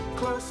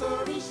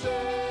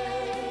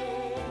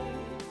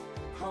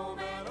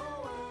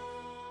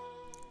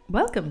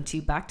Welcome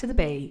to Back to the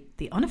Bay,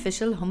 the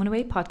unofficial home and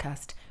away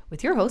podcast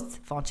with your hosts,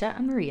 Foncha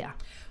and Maria.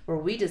 Where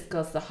we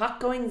discuss the hot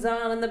goings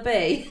on in the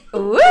Bay.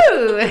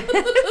 Woo!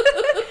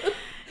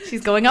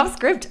 She's going off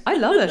script. I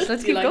love it.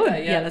 Let's keep going.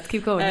 That, yeah, let's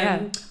keep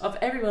going. Of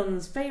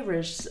everyone's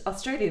favourite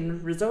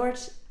Australian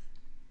resort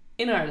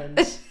in Ireland.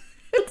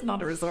 It's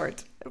not a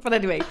resort. But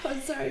anyway. Oh,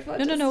 I'm sorry,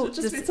 Foncha. No. It's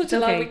just been such a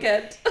long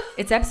weekend.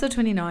 It's episode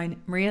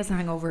 29. Maria's a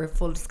hangover,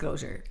 full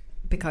disclosure,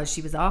 because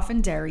she was off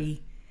in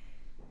Derry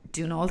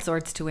doing all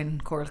sorts to win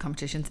choral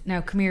competitions.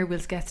 Now, come here, we'll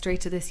get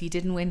straight to this. You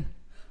didn't win.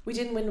 We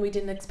didn't win. We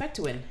didn't expect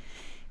to win.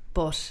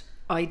 But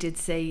I did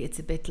say it's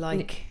a bit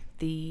like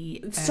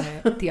the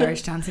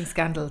Irish dancing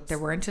scandal. There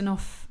weren't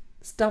enough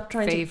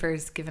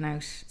favours given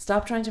out.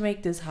 Stop trying to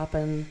make this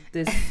happen.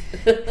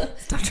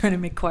 Stop trying to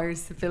make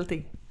choirs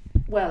filthy.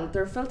 Well,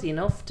 they're filthy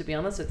enough, to be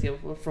honest with you,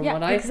 from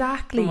what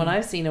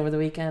I've seen over the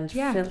weekend.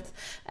 Yeah. Filth.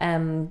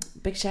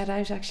 Big shout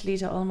out actually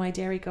to all my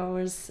dairy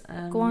goers.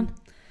 Go on.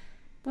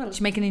 Well, did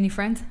you make any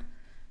friends?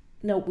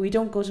 No, we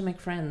don't go to make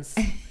friends.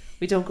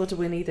 We don't go to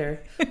win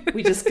either.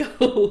 We just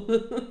go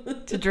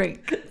to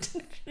drink.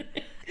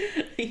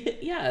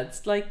 Yeah,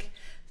 it's like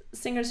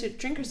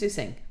drinkers who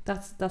sing.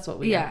 That's what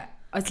we are.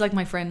 It's like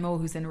my friend Mo,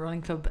 who's in a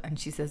running club, and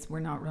she says we're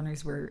not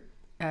runners, we're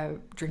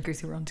drinkers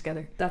who run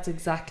together. That's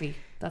exactly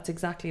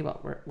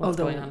what's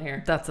going on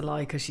here. That's a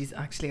lie, because she's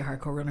actually a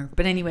hardcore runner.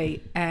 But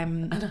anyway,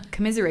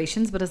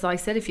 commiserations. But as I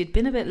said, if you'd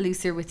been a bit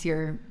looser with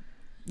your,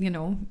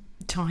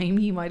 time,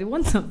 you might have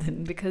won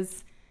something,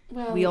 because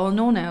we all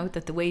know now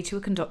that the way to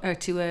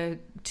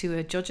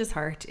a judge's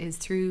heart is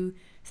through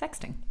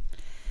sexting.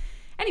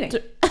 Anyway,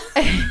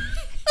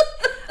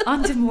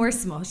 on to more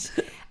smut.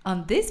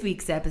 On this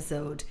week's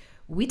episode,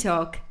 we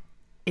talk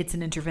It's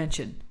an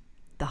Intervention,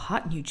 the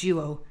hot new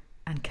duo,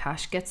 and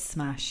Cash gets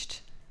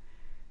smashed.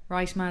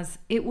 Right, Maz,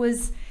 it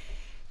was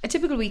a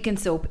typical weekend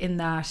soap in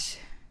that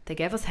they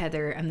gave us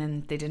Heather and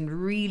then they didn't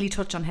really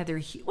touch on Heather.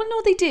 Well,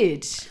 no, they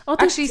did.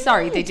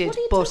 They did.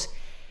 But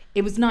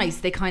it was nice.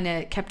 They kind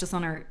of kept us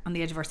on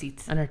the edge of our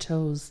seats. On our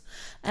toes.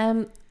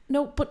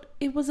 No, but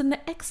it was an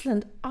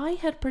excellent... I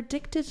had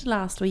predicted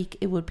last week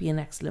it would be an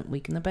excellent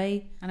week in the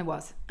Bay. And it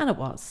was.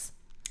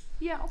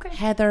 Yeah, okay.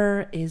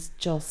 Heather is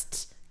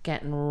just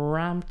getting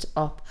ramped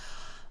up.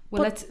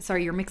 Well,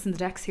 you're mixing the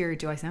decks here.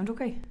 Do I sound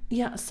okay?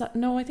 Yeah,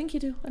 no, I think you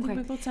do. I think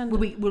we both sound...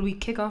 Will we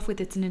kick off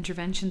with It's an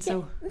Intervention? Yeah,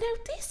 so now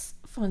this,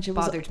 Foncha,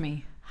 bothered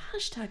me.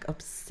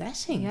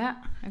 #upsetting. Yeah,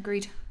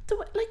 agreed.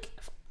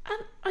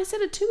 And I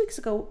said it 2 weeks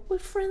ago,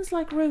 with friends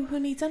like Rue, who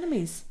needs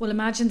enemies. Well,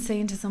 imagine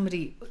saying to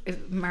somebody,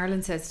 if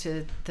Marilyn says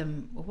to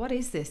them, what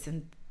is this?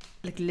 And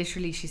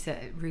literally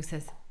Rue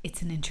says,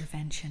 it's an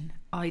intervention.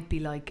 I'd be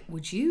like,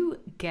 would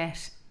you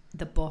get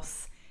the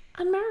bus?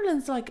 And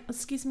Marilyn's like,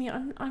 excuse me,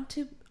 I'm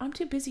too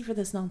busy for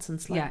this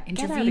nonsense.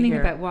 Intervening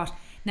about what?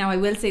 Now, I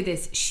will say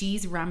this,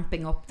 she's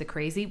ramping up the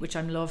crazy, which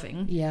I'm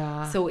loving.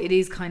 Yeah. So it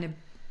is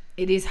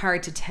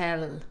hard to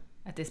tell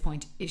at this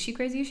point. Is she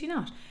crazy? Is she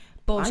not?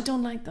 But I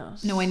don't like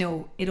that. No, I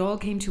know. It all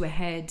came to a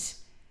head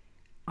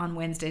on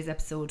Wednesday's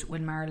episode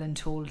when Marilyn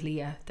told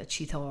Leah that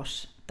she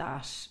thought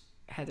that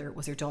Heather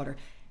was her daughter.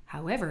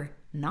 However,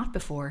 not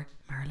before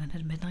Marilyn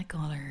had a midnight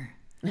caller.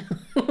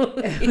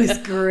 It was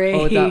great.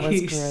 Oh, that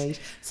was great.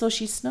 So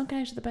she snuck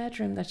out of the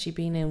bedroom that she'd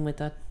been in with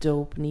that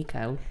dope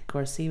Nico. Of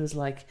course, he was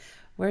like,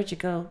 where'd you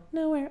go?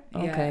 Nowhere.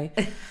 Okay.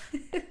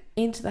 Yeah.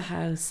 Into the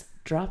house,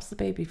 drops the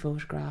baby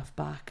photograph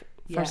back.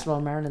 First of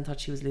all, Marilyn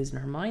thought she was losing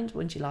her mind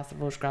when she lost the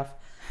photograph.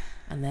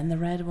 And then the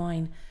red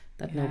wine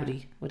that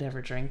nobody would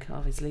ever drink,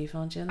 obviously,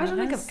 found you in that I don't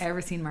think house. I've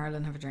ever seen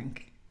Marilyn have a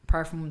drink,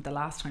 apart from the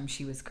last time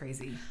she was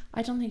crazy.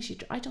 I don't think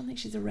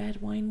she's a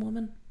red wine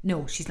woman.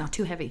 No, she's not.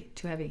 Too heavy.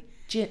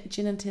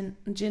 Gin and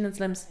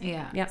Slims.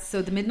 Yeah.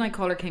 So the midnight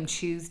caller came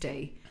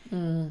Tuesday,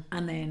 and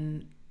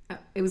then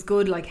it was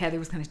good. Like Heather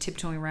was kind of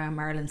tiptoeing around.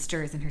 Marilyn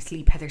stirs in her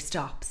sleep. Heather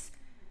stops.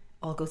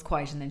 All goes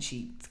quiet, and then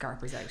she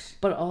scarpers out.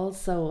 But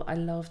also, I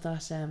love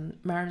that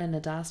Marilyn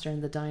had asked her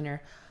in the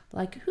diner,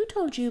 like, who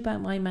told you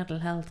about my mental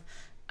health?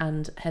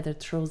 And Heather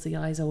throws the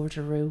eyes over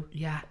to Rue.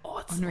 Yeah. Oh,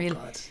 it's unreal.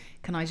 So good.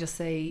 Can I just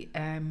say,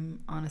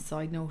 on a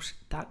side note,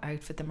 that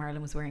outfit that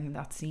Marilyn was wearing in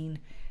that scene,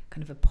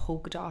 kind of a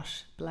polka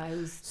dot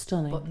blouse,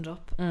 stunning, buttoned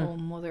up. Oh,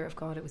 mother of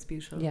God, it was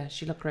beautiful. Yeah,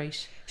 she looked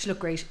great.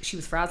 She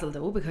was frazzled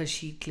though, because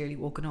she'd clearly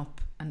woken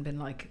up and been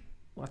like,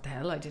 what the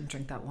hell, I didn't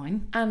drink that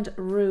wine. And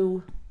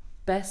Rue,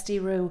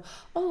 bestie Rue,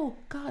 oh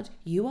God,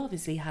 you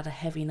obviously had a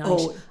heavy night.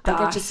 I'll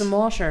get you some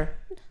water.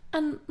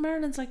 And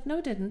Marilyn's like, no,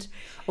 I didn't.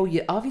 Oh,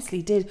 you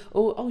obviously did.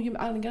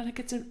 I'm gonna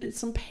get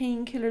some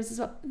painkillers as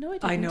well. No, I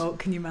didn't. I know.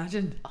 Can you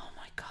imagine? Oh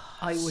my God.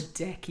 I would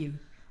deck you.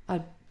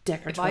 I'd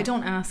deck her. If I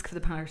don't ask for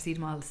the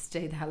paracetamol,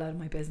 stay the hell out of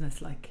my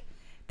business. Like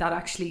that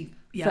actually,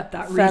 that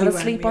really fell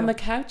asleep on the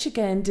couch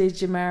again,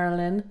 did you,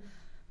 Marilyn?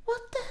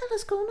 What the hell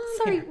is going on?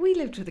 Sorry, we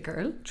lived with a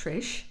girl,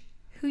 Trish,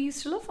 who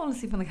used to love falling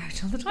asleep on the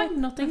couch all the time. I've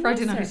nothing.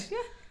 Friday night. Yeah.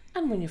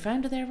 And when you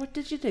found her there, what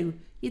did you do?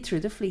 You threw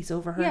the fleece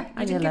over her,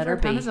 and you let her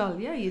be.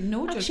 Panadol. Yeah, you had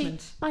no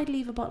judgment. I'd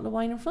leave a bottle of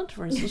wine in front of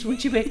her, so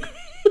would you be?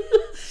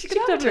 She could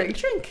have a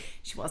drink.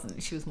 She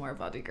wasn't. She was more a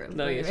body girl.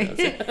 No, yeah, anyway.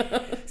 she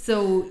was.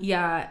 So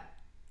yeah,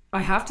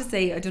 I have to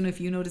say, I don't know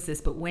if you noticed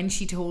this, but when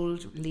she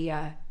told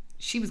Leah,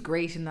 she was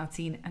great in that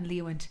scene, and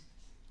Leah went,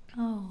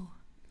 "Oh,"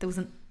 there was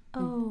an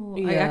 "oh."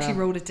 I actually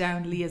wrote it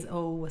down. Leah's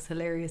 "oh" was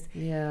hilarious.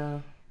 Yeah.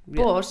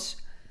 But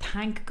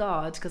thank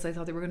God, because I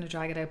thought they were going to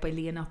drag it out by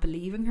Leah not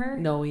believing her.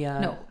 No,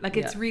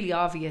 it's really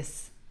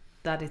obvious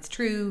that it's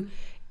true.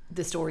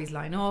 The stories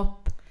line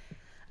up,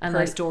 and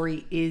her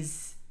story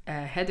is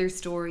Heather's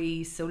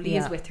story, so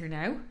Leah's with her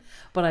now.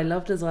 But I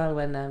loved as well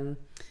when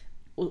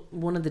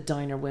one of the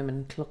diner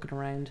women clucking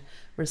around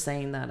were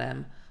saying that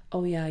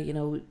oh yeah, you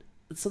know,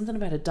 something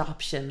about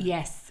adoption.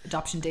 Yes,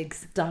 adoption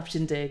digs.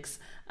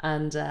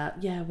 And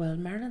yeah, well,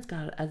 Marilyn's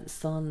got a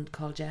son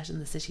called Jet in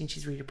the city, and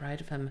she's really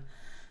proud of him.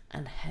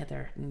 And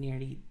Heather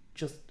nearly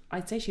just,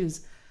 I'd say she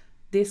was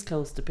this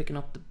close to picking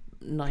up the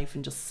knife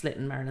and just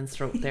slitting Marilyn's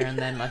throat there and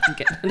then, like, and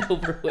getting it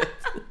over with.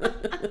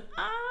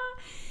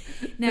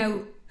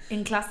 Now,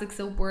 in classic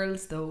soap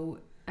worlds, though,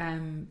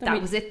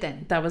 that was it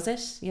then. That was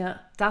it, yeah.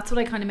 That's what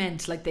I kind of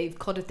meant. Like, they've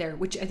cut it there,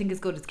 which I think is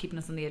good. It's keeping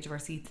us on the edge of our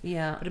seats.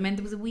 Yeah. But it meant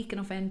there was a week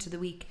enough end to the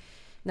week.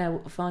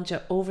 Now,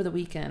 Fanja, over the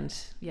weekend,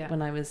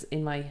 when I was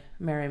in my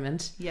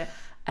merriment,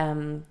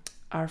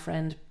 our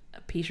friend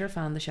Peter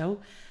found the show.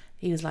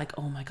 He was like,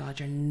 "Oh my God,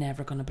 you're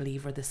never going to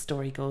believe where this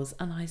story goes."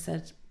 And I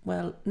said,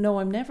 "Well, no,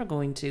 I'm never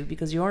going to,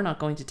 because you're not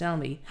going to tell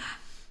me."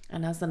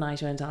 And as the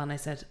night went on, I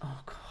said,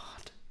 "Oh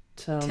God,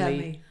 tell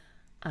me."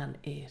 And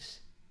it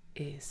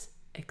is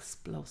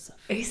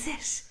explosive. Is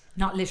it?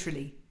 Not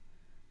literally.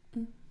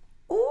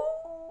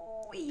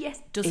 Oh, yes.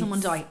 Does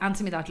someone die?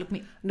 Answer me that. Look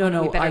me.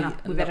 No.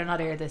 We better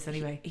not air this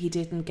anyway. He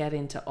didn't get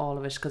into all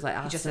of it because I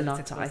asked him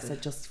not to. I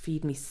said, "Just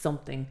feed me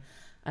something,"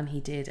 and he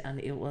did,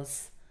 and it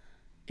was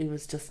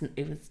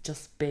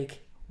just big.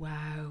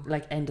 Wow.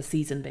 Like end of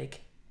season big.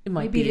 It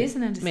might maybe be. It is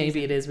an end of season.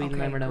 Maybe it is. We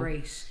never know.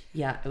 Great.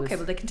 Yeah. It was, okay,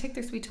 well, they can take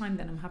their sweet time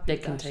then. I'm happy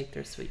with that. They can take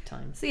their sweet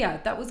time. So yeah,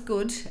 that was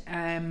good.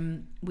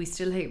 We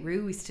still hate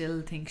Rue. We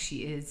still think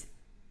she is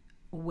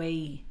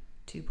way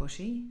too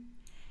pushy.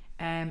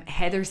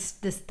 Heather's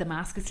the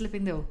mask is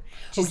slipping though.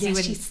 She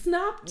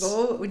snapped.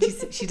 Oh, when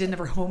she didn't have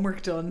her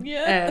homework done.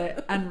 Yeah.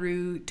 And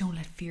Rue, don't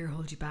let fear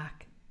hold you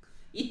back.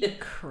 Yeah.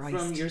 Christ.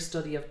 From your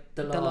study of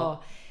the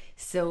law.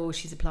 So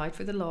she's applied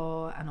for the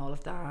law and all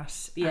of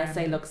that. The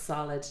essay looks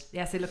solid. The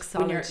essay looks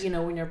solid.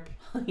 When you're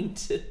applying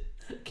to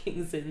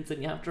King's Inns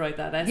and you have to write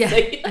that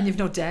essay. Yeah, and you've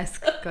no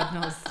desk. God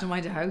knows. Don't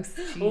mind a house.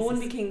 Jesus. Well, it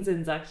wouldn't be King's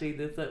Inns actually.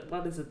 There's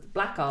what is it?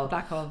 Blackhall.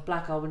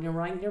 Blackhall. When you're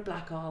writing your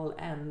Blackhall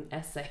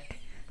essay.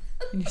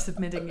 And you're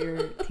submitting your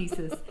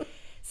thesis.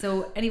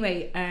 So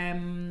anyway,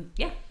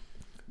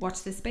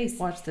 watch this space.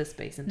 Watch this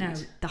space indeed. Now,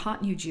 the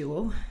hot new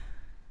duo.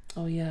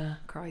 Oh yeah.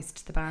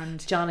 Christ, the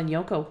band. John and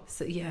Yoko.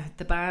 So yeah,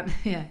 the band.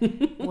 Yeah,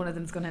 one of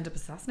them's going to end up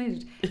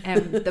assassinated.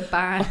 The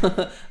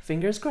band.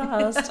 Fingers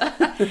crossed.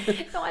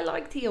 No, I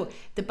like Theo.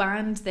 The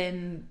band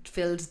then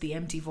filled the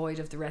empty void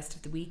of the rest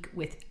of the week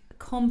with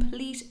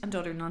complete and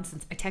utter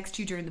nonsense. I texted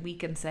you during the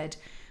week and said,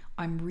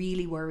 I'm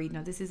really worried.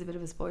 Now this is a bit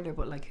of a spoiler,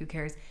 but like, who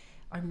cares?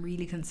 I'm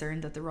really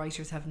concerned that the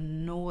writers have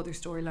no other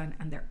storyline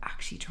and they're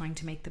actually trying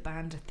to make the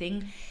band a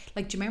thing.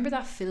 Like, do you remember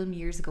that film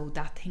years ago,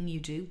 That Thing You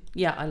Do?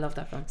 Yeah, I love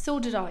that film. So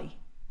did I.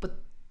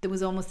 But there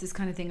was almost this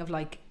kind of thing of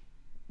like,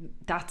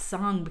 that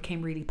song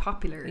became really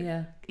popular.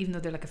 Yeah. Even though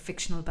they're like a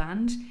fictional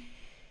band.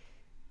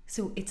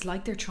 So it's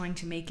like they're trying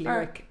to make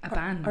Lyrik a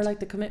band. Or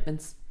like the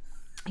Commitments.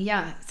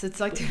 Yeah, so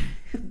it's like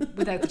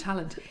without the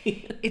talent.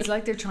 It's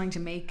like they're trying to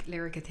make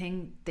Lyrik a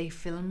thing. They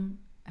film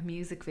a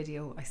music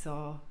video. I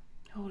saw...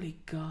 Holy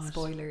God.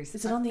 Spoilers.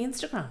 Is it on the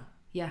Instagram?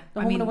 Yeah. The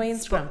Home and Away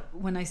Instagram.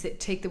 When I say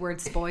take the word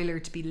spoiler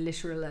to be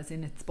literal as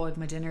in it spoiled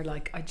my dinner,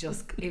 like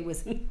it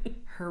was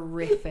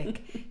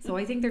horrific. So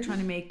I think they're trying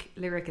to make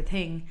Lyrik a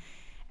thing.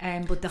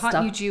 But the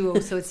hot new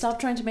duo, so it's... Stop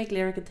trying to make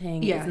Lyrik a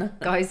thing. Yeah,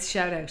 guys,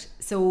 shout out.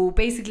 So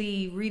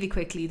basically, really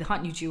quickly, the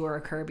hot new duo are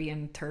Kirby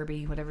and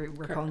Thurby, whatever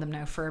we're calling them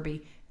now,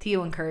 Furby.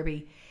 Theo and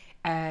Kirby.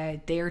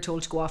 They are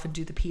told to go off and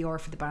do the PR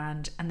for the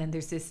band. And then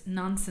there's this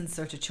nonsense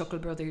sort of Chuckle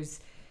Brothers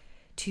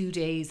 2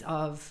 days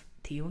of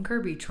Theo and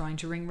Kirby trying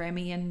to ring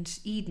Remy and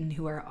Eden,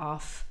 who are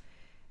off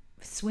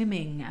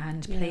swimming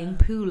and playing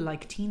pool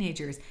like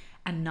teenagers,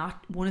 and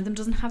not one of them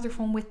doesn't have their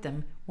phone with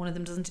them, one of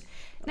them doesn't.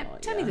 Now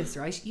tell me this,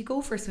 right? You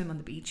go for a swim on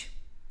the beach.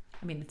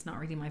 I mean, it's not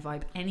really my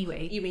vibe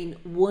anyway. You mean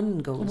one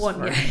goes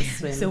for a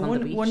swim so on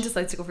the beach? one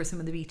decides to go for a swim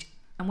on the beach,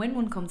 and when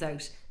one comes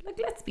out, like,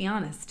 let's be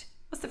honest,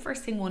 what's the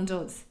first thing one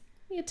does?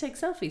 You take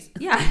selfies.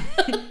 Yeah.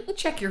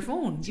 Check your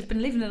phone. You've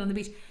been leaving it on the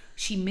beach.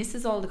 She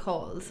misses all the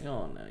calls.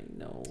 Oh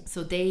no.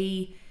 So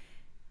they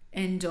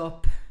end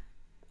up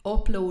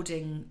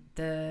uploading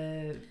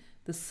the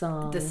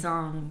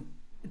song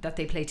that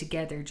they play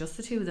together, just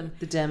the two of them,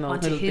 the demo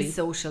onto his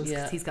socials,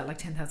 because he's got like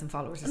 10,000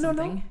 followers or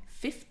something. No,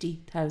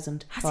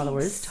 50,000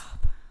 followers.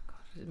 Stop.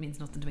 God, it means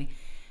nothing to me.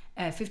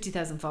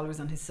 50,000 followers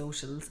on his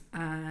socials.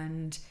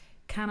 And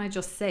can I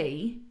just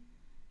say,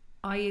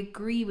 I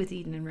agree with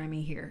Eden and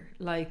Remy here.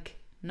 Like,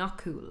 not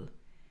cool.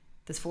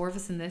 There's 4 of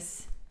us in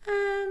this.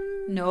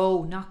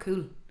 No, not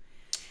cool.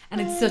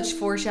 And it's such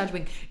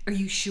foreshadowing. Are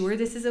you sure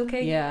this is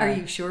okay? Yeah. Are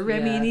you sure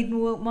Remy Yeah. and Eden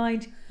won't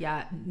mind?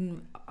 Yeah,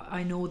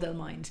 I know they'll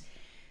mind.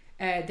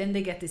 Then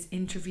they get this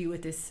interview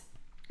with this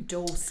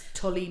Dose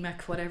Tully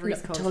Mac, whatever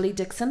he's called. Tully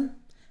Dixon.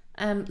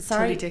 Sorry,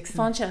 Tully Dixon.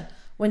 Fansha.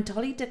 When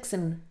Tully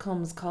Dixon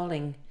comes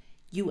calling,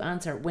 you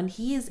answer. When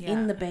he is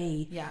in the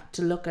bay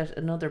to look at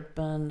another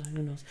band,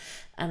 who knows,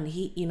 and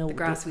he, you know, the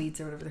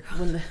Grassweeds or whatever they're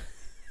called.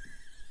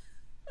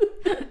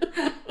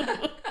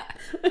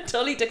 When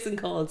Tully Dixon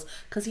calls,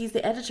 because he's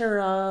the editor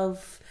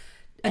of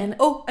an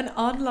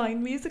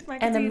online music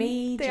magazine.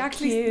 Enemy. They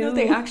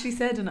actually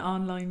said an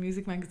online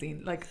music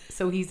magazine. Like,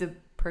 so he's a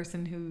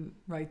person who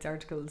writes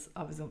articles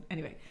of his own.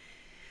 Anyway,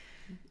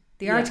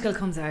 the article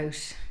comes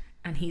out.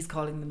 And he's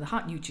calling them the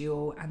hot new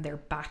duo, and they're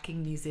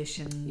backing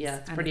musicians. Yeah,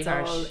 it's and pretty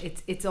harsh.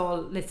 It's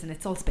all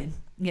spin,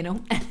 you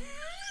know.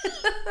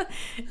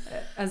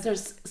 As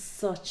there's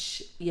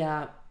such,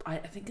 I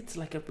think it's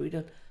like a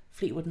brutal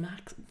Fleetwood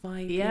Mac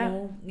vibe. Yeah, you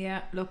know?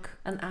 yeah. Look,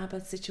 an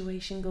ABBA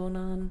situation going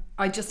on.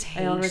 I just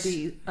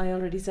hate. I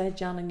already said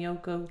Jan and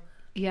Yoko.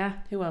 Yeah.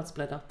 Who else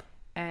split up?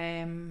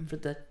 For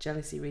the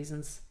jealousy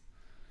reasons.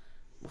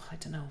 Well, I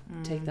don't know.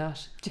 Take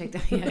that.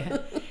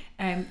 Yeah.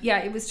 Yeah.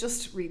 It was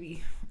just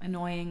really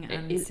annoying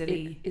and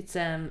silly.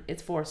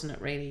 It's forcing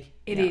it, really.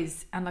 It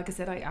is, and like I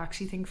said, I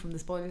actually think from the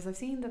spoilers I've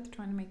seen that they're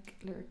trying to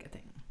make Lyrik a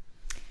thing.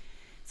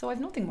 So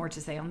I've nothing more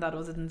to say on that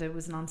other than there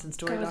was a nonsense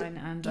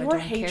storyline, and I don't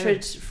care. Your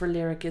hatred for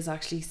Lyrik is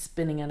actually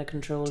spinning out of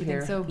control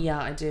here. Think so?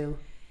 Yeah, I do.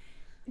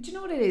 Do you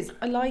know what it is?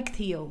 I like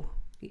Theo.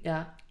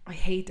 Yeah. I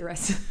hate the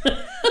rest of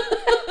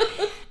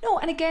No,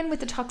 and again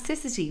with the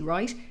toxicity,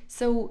 right?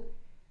 So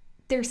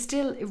they're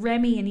still,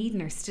 Remy and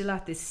Eden are still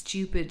at this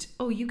stupid,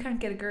 oh, you can't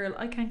get a girl,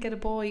 I can't get a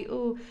boy,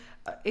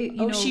 you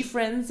know, she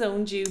friend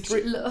zoned you.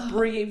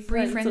 Brie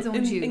friend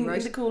zoned you, right?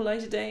 In the cool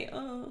light of day.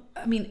 Oh.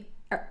 I mean,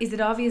 is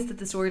it obvious that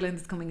the storyline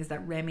that's coming is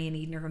that Remy and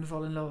Eden are going to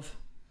fall in love?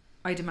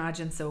 I'd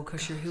imagine so,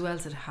 because who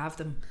else would have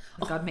them?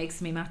 God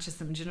makes me matches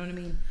them, do you know what I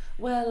mean?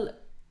 Well,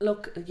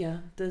 look,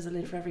 there's a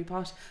lid for every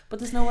pot, but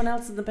there's no one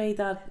else in the bay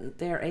that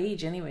their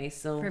age anyway,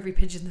 so for every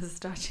pigeon there's a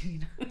statue, you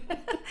know.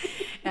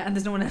 And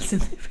there's no one else in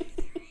the bay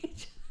their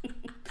age.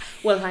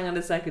 Well, hang on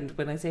a second,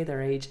 when I say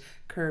their age,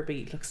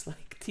 Kirby looks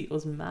like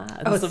Theo's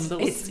mad.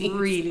 It's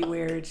really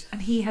weird,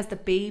 and he has the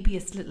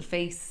babiest little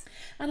face.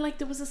 And like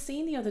there was a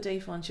scene the other day,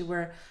 Fansha,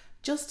 where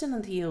Justin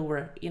and Theo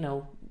were, you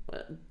know,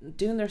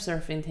 doing their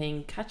surfing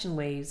thing, catching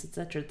waves,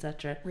 etc.,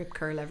 etc. Rip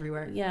curl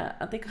everywhere. Yeah,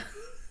 I think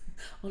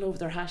all over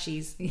their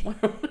hashies.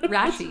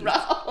 Rashies.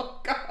 Oh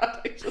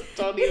God, I just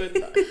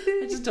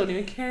don't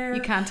even care.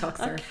 You can't talk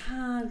surf.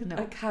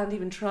 I can't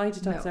even try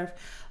to talk surf.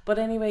 But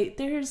anyway,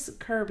 there's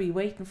Kirby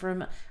waiting for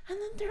him, and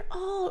then they're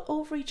all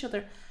over each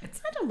other. I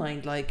don't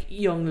mind like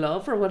young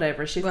love or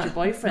whatever. Shift your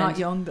boyfriend. Not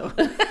young though.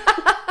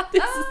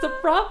 This is the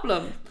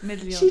problem.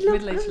 Middle-aged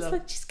love.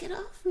 Like, just get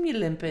off me,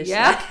 limpish.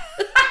 Yeah.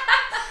 Like.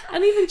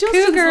 And even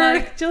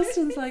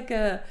Justin's like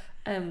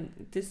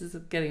this is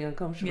getting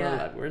uncomfortable.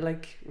 Yeah.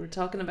 Like, we're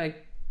talking about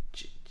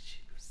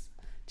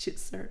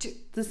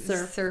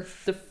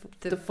surf,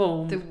 the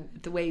foam,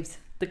 the waves,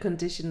 the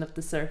condition of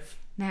the surf.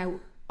 Now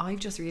I've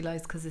just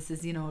realised, because this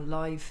is, you know,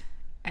 live,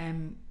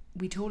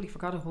 we totally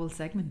forgot a whole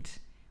segment.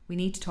 We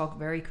need to talk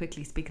very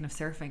quickly, speaking of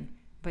surfing,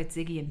 about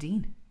Ziggy and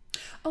Dean.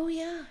 Oh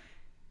yeah.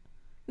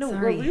 No,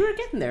 sorry. Well, we were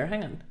getting there.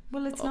 Hang on.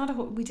 Well, it's not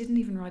we didn't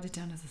even write it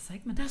down as a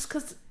segment. That's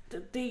because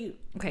the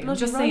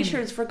bloody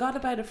writers forgot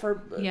about it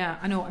for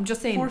I know. I'm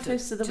just saying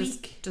 4/5 of the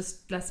week.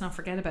 Just let's not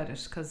forget about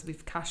it, because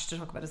we've cash to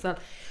talk about as well.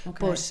 Okay.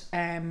 But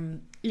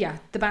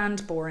the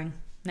band boring.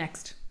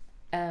 Next.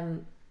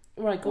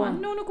 Right, go on.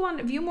 No, go on.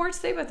 Have you more to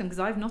say about them? Because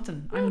I've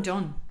nothing. I'm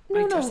done.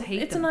 I just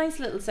hate it's them. a nice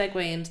little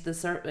segue into the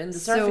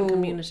surfing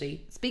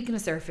community. Speaking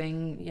of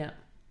surfing,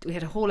 we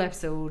had a whole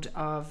episode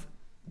of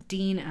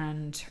Dean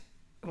and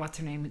what's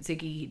her name,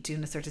 Ziggy,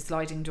 doing a sort of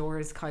sliding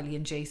doors, Kylie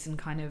and Jason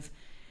kind of,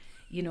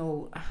 you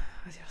know,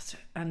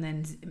 and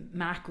then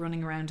Mac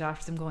running around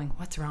after them going,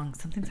 what's wrong?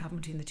 Something's happened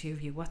between the two of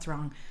you. What's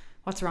wrong?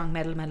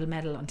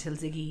 Medal, until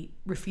Ziggy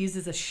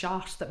refuses a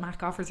shot that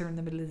Mac offers her in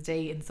the middle of the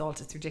day in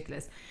Salt. It's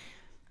ridiculous.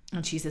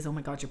 And she says, oh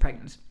my God, you're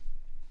pregnant.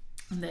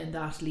 And then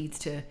that leads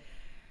to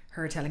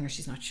her telling her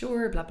she's not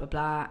sure, blah, blah,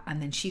 blah.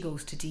 And then she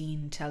goes to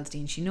Dean, tells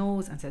Dean she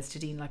knows, and says to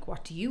Dean, like,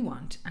 what do you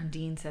want? And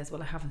Dean says,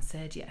 well, I haven't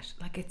said yet.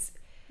 Like, it's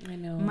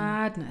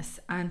madness.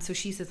 And so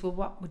she says, well,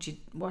 what do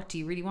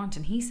you really want?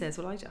 And he says,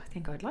 well, I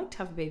think I'd like to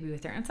have a baby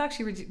with her. And it's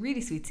actually a really,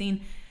 really sweet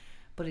scene,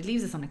 but it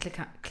leaves us on a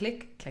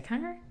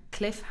cliffhanger,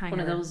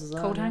 one of those as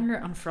well, coat hanger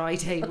on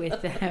Friday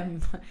with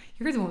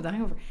you're the one with the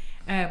hangover.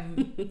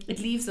 It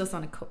leaves us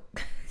on a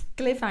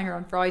cliffhanger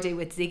on Friday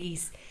with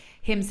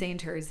him saying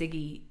to her,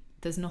 Ziggy,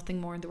 there's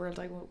nothing more in the world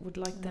I would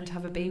like than to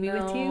have a baby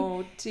with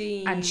you.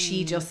 Dean. And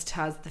she just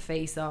has the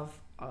face of,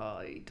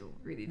 I don't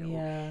really know.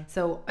 Yeah.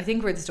 So I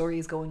think where the story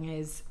is going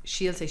is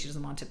she'll say she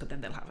doesn't want it, but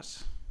then they'll have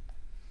it.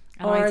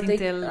 And or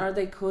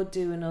they could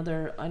do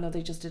another. I know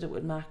they just did it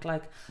with Mac.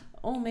 Like,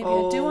 maybe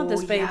I do want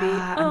this baby.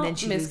 And then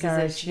she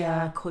miscarriage. loses it.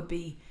 Yeah, could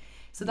be.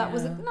 So that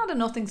was not a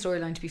nothing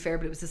storyline, to be fair,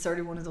 but it was a sort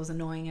of one of those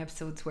annoying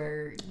episodes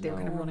where they're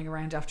kind of running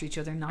around after each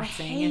other, not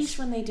saying it. I hate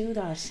when they do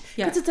that.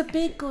 Yeah. Because it's a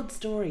big, good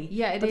story.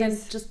 Yeah, but then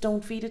just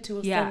don't feed it to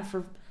us then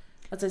for,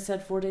 as I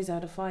said, 4 days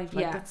out of 5.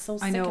 Like, that's so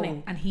sickening. I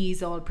know. And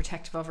he's all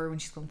protective of her when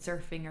she's going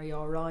surfing. Are you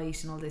all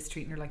right? And all this,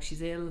 treating her like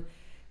she's ill,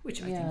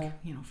 which I think,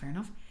 you know, fair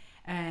enough.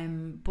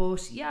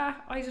 But yeah,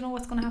 I don't know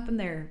what's going to happen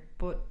there,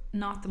 but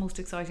not the most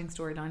exciting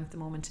storyline at the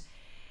moment.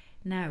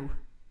 Now,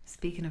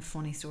 speaking of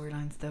funny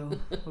storylines, though,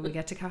 will we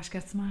get to Cash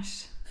Gets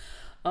Smashed?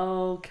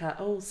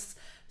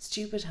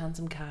 Stupid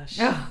handsome Cash.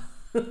 Oh.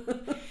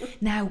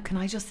 Now, can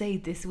I just say,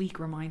 this week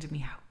reminded me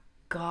how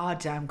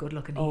goddamn good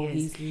looking he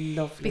is. He's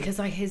lovely. Because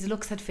his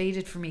looks had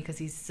faded for me because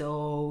he's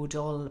so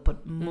dull,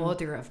 but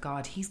mother of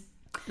God, he's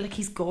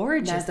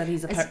gorgeous. Now that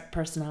he's a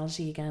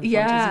personality again.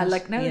 Yeah,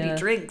 like now that he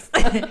drinks.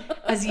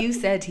 As you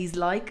said, he's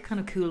like kind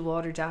of cool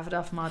water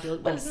Davidoff model.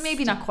 Well,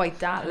 maybe not quite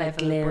that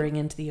level. Glaring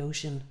into the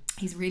ocean.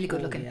 He's really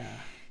good looking. Yeah.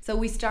 So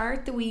we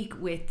start the week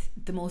with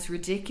the most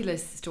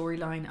ridiculous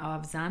storyline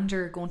of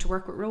Xander going to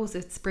work with Rose.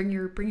 It's bring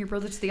your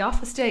brother to the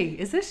office day,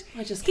 is it?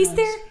 He's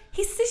there.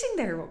 He's sitting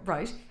there,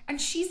 right? And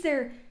she's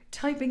there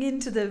typing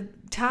into the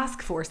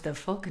task force, the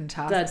fucking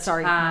task.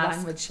 Sorry, my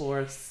language.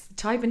 Force.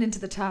 Typing into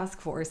the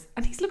task force,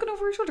 and he's looking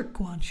over his shoulder.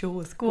 Go on,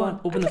 show us. Go on.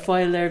 Open the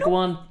file there. Go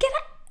on. Get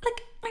out.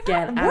 Like,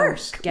 I'm at work.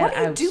 What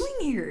are you doing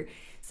here?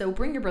 So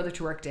bring your brother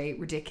to work day.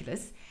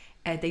 Ridiculous.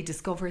 They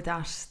discover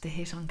that the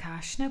hit on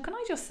Cash. Now, can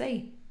I just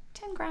say,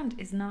 10 grand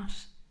is not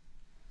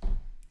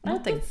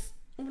nothing.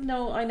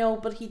 No, I know,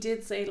 but he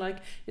did say, like,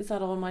 is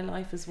that all my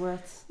life is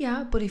worth?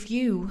 Yeah, but if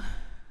you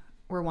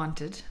were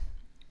wanted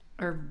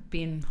or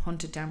being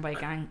hunted down by a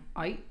gang,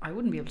 I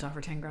wouldn't be able to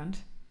offer 10 grand.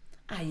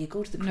 You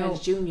go to the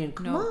credit union.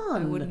 Come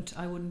on. I wouldn't.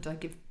 I'd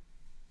give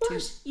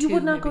you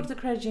would not go to the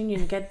credit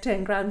union and get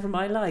 10 grand for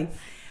my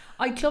life.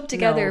 I'd club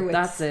together with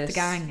the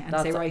gang and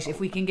say, right, if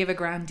we can give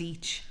 $1,000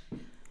 each.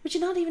 Would you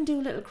not even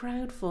do a little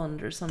crowd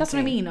fund or something? That's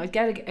what I mean. I'd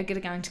get a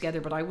gang together,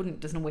 but I wouldn't.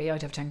 There's no way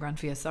I'd have 10 grand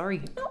for you.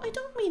 Sorry. No, I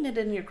don't mean it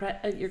in your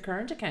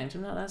current account.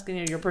 I'm not asking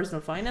you your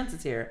personal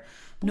finances here.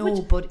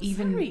 But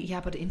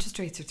interest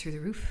rates are through the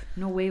roof.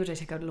 No way would I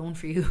take out a loan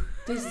for you.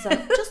 Just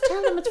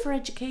tell them it's for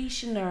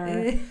education,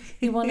 or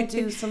you want to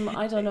do some,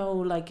 I don't know,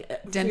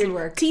 like dental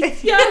work.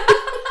 Teeth. Yeah.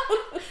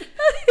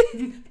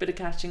 Bit of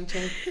catching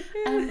too.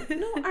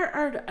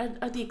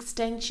 Are the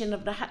extension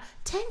of the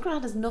 10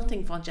 grand is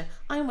nothing, Fonja.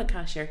 I'm a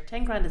cashier.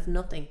 10 grand is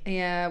nothing.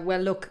 Yeah, well,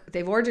 look,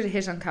 they've ordered a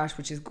hit on Cash,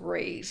 which is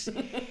great.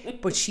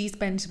 But she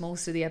spent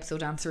most of the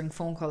episode answering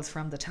phone calls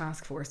from the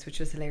task force, which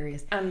was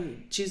hilarious.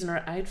 And choosing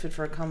her outfit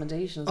for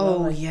accommodations.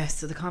 Yes,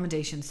 so the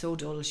commendation so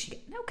dull.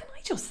 Now, can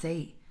I just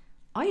say,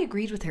 I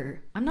agreed with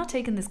her. I'm not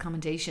taking this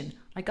commendation.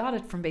 I got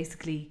it from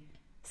basically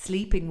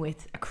sleeping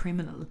with a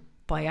criminal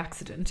by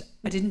accident.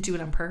 I didn't do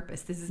it on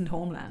purpose. This isn't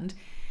Homeland.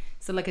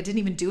 So like I didn't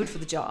even do it for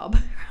the job,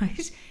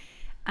 right?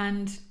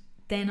 And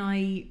then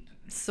I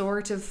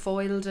sort of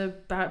foiled a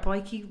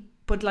bikie,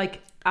 but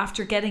like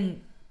after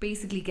getting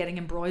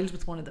embroiled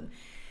with one of them.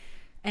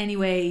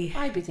 Anyway,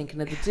 I'd be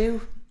thinking of the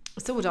do.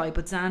 So would I,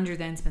 but Xander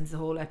then spends the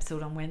whole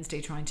episode on Wednesday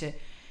trying to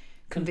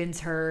convince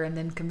her and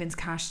then convince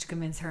Cash to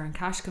convince her, and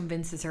Cash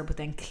convinces her, but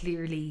then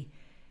clearly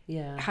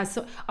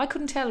I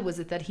couldn't tell, was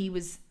it that he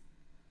was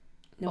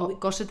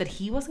gutted that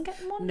he wasn't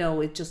getting one? No,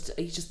 he just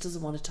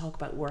doesn't want to talk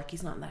about work.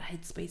 He's not in that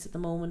headspace at the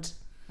moment.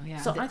 Oh, yeah.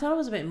 So I thought it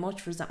was a bit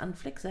much for Xander, and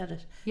Flick said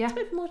it. Yeah. It's a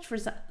bit much for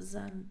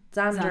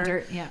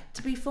Xander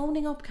to be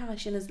phoning up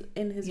Cash in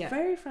his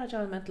very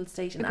fragile mental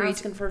state and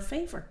asking for a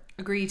favour.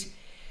 Agreed.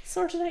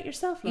 Sort it out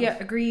yourself, love. Yeah,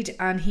 agreed.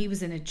 And he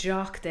was in a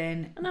jock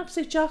then. An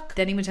absolute jock.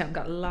 Then he went out and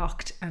got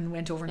locked and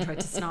went over and tried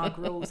to snog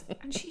Rose,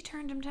 and she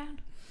turned him down.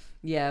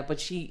 Yeah, but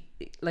she,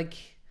 like,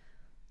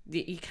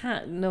 you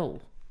can't, no.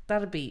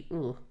 That'd be,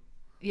 ugh.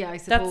 Yeah, I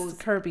suppose.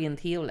 That's Kirby and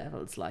Theo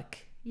levels,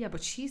 like. Yeah,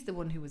 but she's the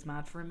one who was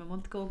mad for him a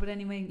month ago. But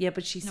anyway. Yeah,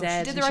 but she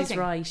said she's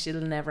right.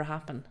 It'll never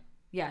happen.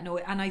 Yeah, no,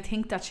 and I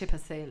think that ship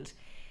has sailed.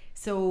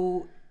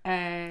 So.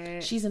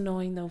 She's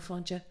annoying though,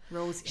 Fonja.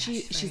 Rose.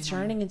 Yeah, she's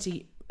turning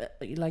into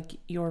like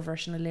your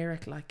version of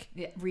Lyrik, like.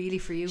 Yeah, really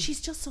for you.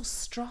 She's just so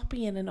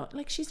stroppy and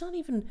like she's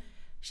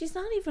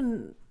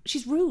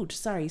rude.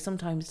 Sorry,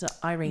 sometimes to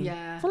Irene.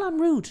 Yeah. Full on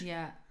rude.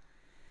 Yeah.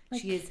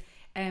 Like, she is.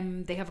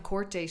 They have a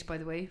court date, by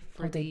the way.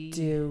 They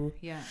do.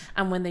 Yeah.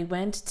 And when they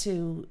went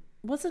to,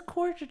 was it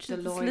quarter to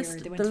the lawyer?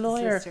 They went the to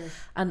lawyer. The solicitor.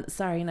 And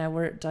sorry, now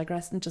we're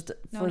digressing just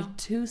for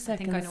 2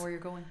 seconds. I think I know where you're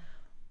going.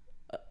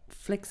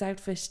 Flick's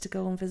outfit to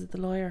go and visit the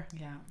lawyer.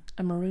 Yeah.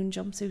 A maroon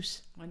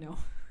jumpsuit. I know.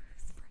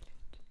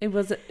 It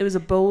was a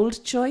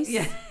bold choice.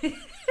 Yeah.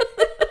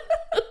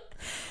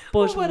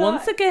 But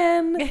once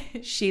again,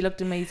 she looked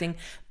amazing.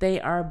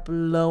 They are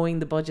blowing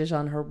the budget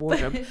on her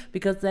wardrobe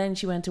because then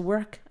she went to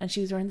work and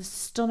she was wearing this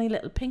stunning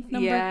little pink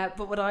number. Yeah,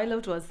 but what I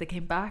loved was they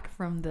came back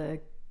from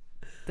the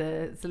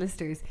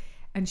solicitors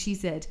and she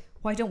said,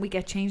 why don't we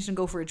get changed and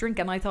go for a drink?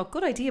 And I thought,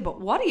 good idea, but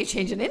what are you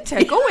changing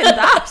into? Go in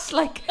that.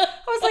 Like, I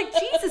was like,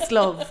 Jesus,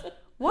 love,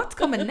 what's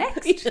coming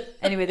next?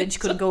 Anyway, then she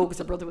couldn't go because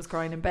her brother was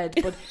crying in bed.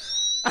 But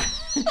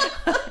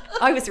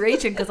I was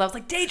raging because I was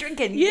like, day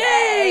drinking,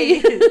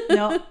 Yay!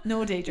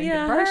 no day drinking.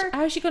 Yeah,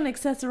 how's she going to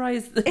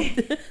accessorize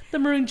the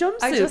maroon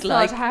jumpsuit? I just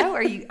thought,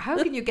 how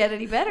can you get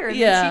any better? And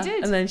yeah, then she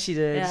did. and then she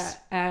did.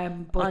 Yeah,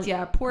 but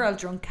yeah, poor old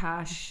drunk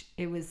Cash.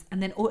 It was,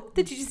 and then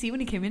did you see when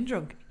he came in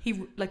drunk?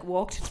 He like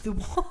walked into the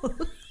wall.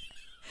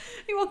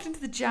 He walked into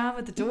the jam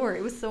at the door.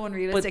 It was so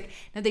unrealistic.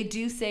 Now they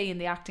do say in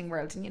the acting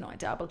world, and I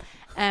dabble,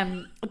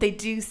 they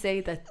do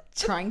say that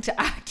trying to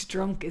act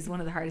drunk is one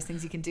of the hardest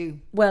things you can do.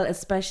 Well,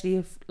 especially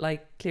if,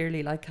 like,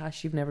 clearly, like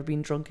Cash, you've never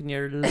been drunk in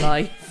your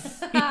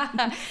life.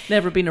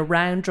 Never been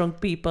around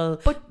drunk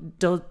people. But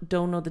don't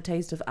know the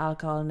taste of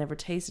alcohol. Never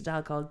tasted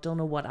alcohol. Don't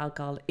know what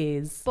alcohol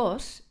is.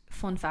 But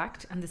fun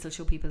fact, and this will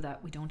show people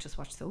that we don't just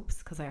watch soaps,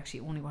 because I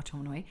actually only watch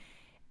Home and Away.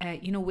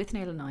 With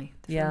Nail and I,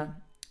 the film,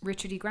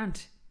 Richard E.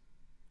 Grant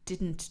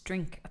didn't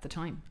drink at the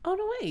time. Oh,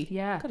 no way.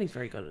 Yeah. God, he's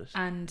very good at it.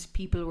 And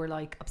people were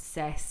like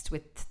obsessed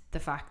with the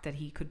fact that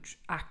he could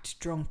act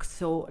drunk.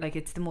 So like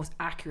it's the most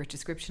accurate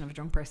description of a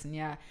drunk person.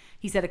 Yeah.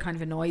 He said it kind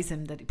of annoys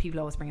him that people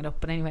always bring it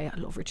up. But anyway, I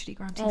love Richard E.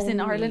 Grant. He was in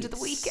Ireland at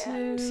the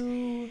weekend.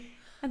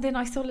 And then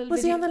I saw a little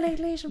Was video. he on the Late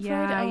Late on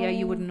Friday? Yeah,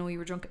 you wouldn't know you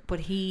were drunk. But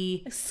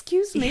he...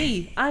 Excuse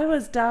me. I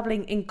was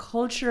dabbling in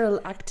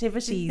cultural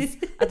activities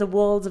at the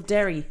walls of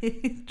Derry.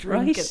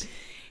 Right?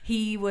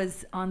 He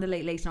was on the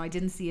Late Late. Now I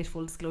didn't see it,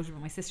 full disclosure,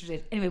 but my sister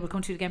did. Anyway, we'll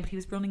come to it again. But he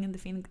was running in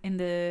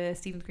the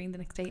Stephen Green the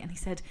next day, and he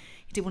said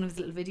he did one of his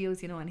little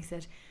videos, and he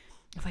said,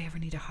 if I ever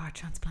need a heart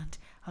transplant,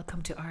 I'll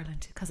come to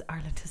Ireland because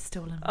Ireland has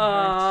stolen my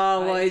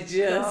heart. Oh, I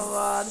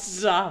just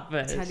stop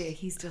it. I tell you,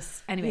 he's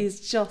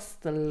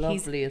just the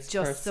loveliest he's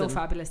just person. so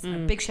fabulous.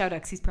 Big shout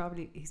out, 'cause he's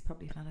probably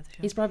a fan of the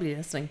show. He's probably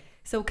listening.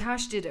 So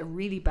Cash did a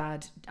really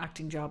bad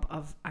acting job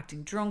of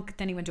acting drunk.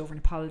 Then he went over and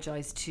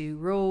apologised to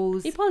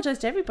Rose. He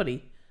apologised to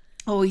everybody.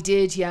 Oh, he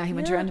did, yeah. He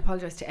went around and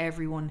apologised to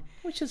everyone.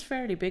 Which is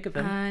fairly big of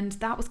him. And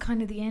that was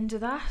kind of the end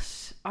of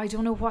that. I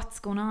don't know what's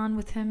going on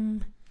with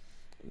him.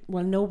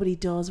 Well, nobody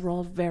does. We're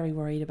all very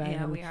worried about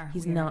him. We are.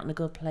 He's not in a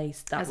good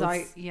place. That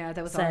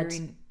was said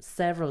Irene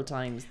several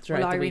times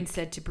throughout the week. Irene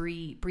said to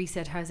Brie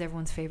said, how's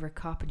everyone's favourite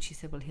cop? And she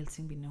said, well, he'll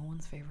soon be no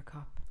one's favourite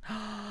cop.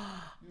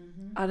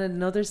 At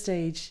another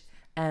stage,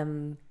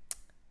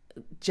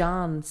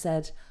 John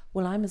said,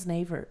 well, I'm his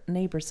neighbour,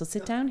 so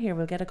sit down here,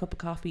 we'll get a cup of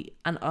coffee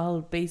and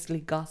I'll basically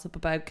gossip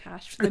about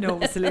Cash. I know,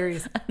 it was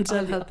hilarious.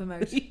 I'll help him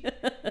out.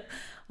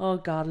 Oh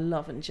God,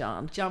 loving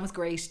John. John was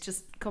great.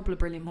 Just a couple of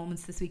brilliant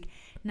moments this week.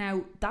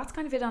 Now, that's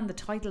kind of it on the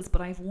titles, but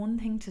I have one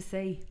thing to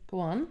say. Go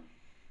on.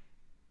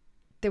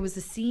 There was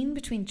a scene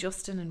between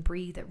Justin and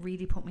Brie that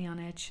really put me on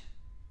edge.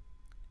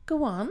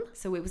 Go on.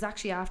 So it was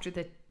actually after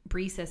that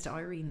Brie says to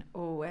Irene,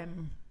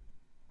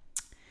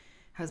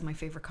 how's my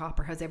favourite cop,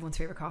 or how's everyone's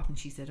favourite cop? And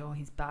she said, oh,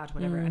 he's bad,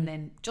 whatever. And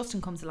then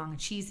Justin comes along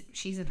and she's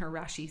in her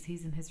rashies,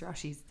 he's in his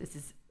rashies. This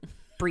is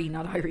Brie,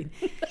 not Irene.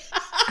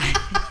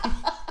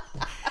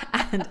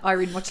 And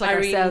Irene, much like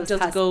Irene ourselves,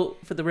 doesn't go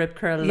for the rip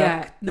curl look.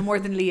 look. No more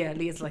than Leah.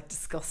 Leah's like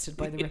disgusted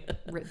by the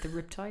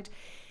riptide.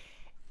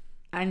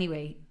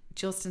 Anyway,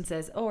 Justin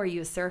says, oh, are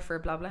you a surfer,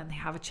 blah blah, and they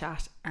have a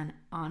chat. And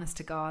honest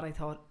to God, I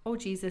thought, oh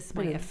Jesus,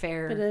 my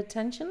affair, bit of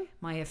tension.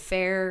 My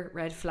affair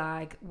red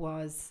flag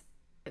was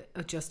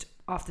just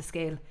off the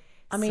scale.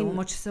 I mean, so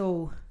much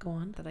so, go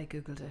on, that I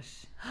googled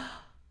it,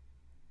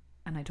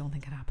 and I don't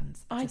think it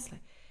happens.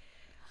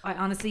 I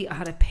honestly, I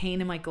had a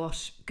pain in my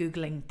gut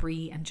googling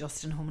Brie and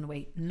Justin Home and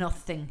Away.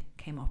 Nothing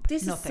came up.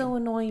 This is so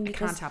annoying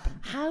because it can't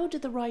happen. How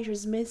did the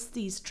writers miss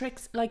these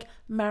tricks? Like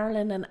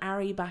Marilyn and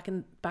Ari back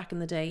in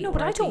the day. No,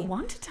 but I don't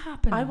want it to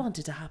happen. I want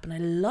it to happen. I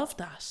love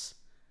that.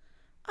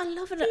 I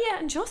love it. Leah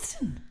and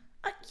Justin.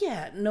 I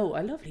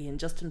love Leah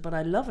and Justin, but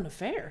I love an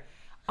affair.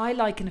 I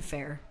like an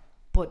affair,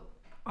 but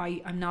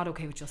I'm not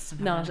okay with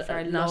Justin. Not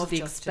at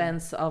the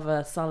expense of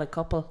a solid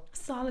couple.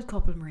 Solid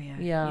couple, Maria.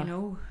 Yeah. You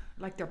know,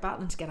 like they're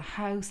battling to get a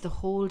house, the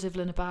whole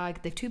devil in a bag.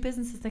 They've 2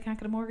 businesses, they can't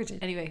get a mortgage.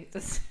 Anyway,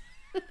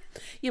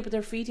 yeah, but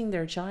they're feeding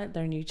their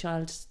new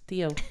child,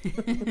 Theo.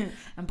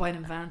 And buying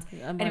him vans.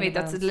 Anyway,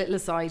 that's a little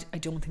aside. I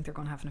don't think they're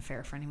going to have an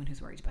affair, for anyone who's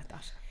worried about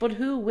that. But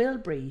who will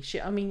Brie?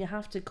 You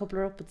have to couple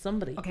her up with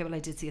somebody. Okay, well, I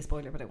did see a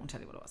spoiler, but I won't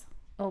tell you what it was.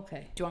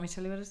 Okay. Do you want me to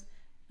tell you what it is?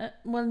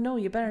 Well, no,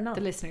 you better not.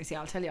 The listeners,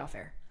 yeah, I'll tell you off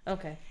air.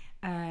 Okay.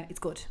 It's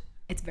good.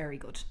 It's very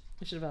good.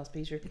 I should have asked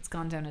Peter. It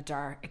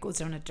goes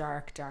down a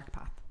dark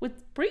path.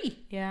 With Brie?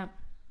 Yeah.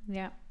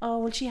 Yeah. Oh,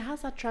 well, she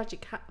has that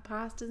tragic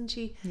past, doesn't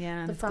she?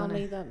 Yeah. The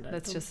family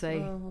let's just say.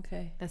 Oh,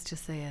 okay. Let's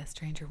just say a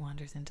stranger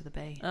wanders into the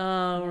bay.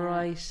 Oh, yeah.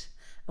 Right.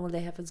 And will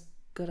they have as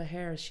good a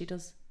hair as she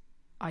does?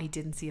 I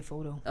didn't see a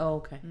photo. Oh,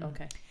 okay.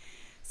 Okay.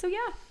 So yeah,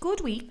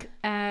 good week.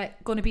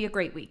 Going to be a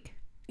great week.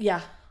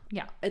 Yeah.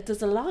 Yeah.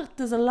 There's a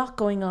lot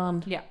going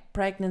on. Yeah.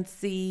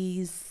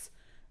 Pregnancies,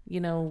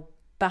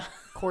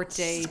 court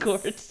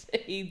dates,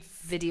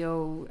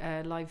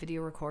 live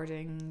video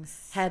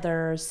recordings.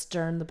 Heather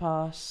stirring the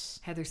pot.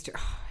 Heather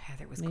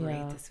was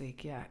great this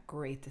week. Yeah,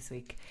 great this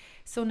week.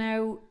 So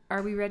now,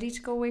 are we ready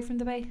to go away from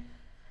the bay?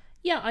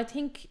 Yeah, I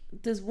think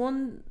there's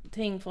one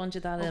thing, Funja,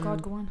 that... Oh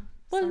God, go on.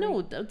 Well,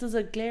 no, there's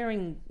a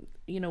glaring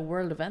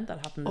world event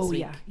that happened this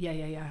week.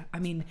 Yeah. I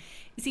mean,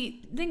 you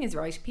see, the thing is,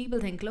 right, people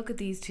think, look at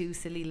these two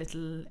silly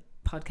little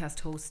podcast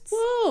hosts.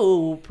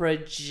 Whoa,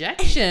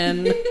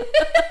 projection.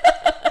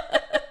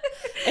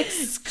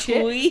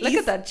 Squeeze. Look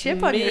at that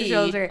chip on your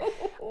shoulder.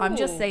 I'm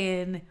just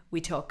saying,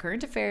 we talk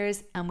current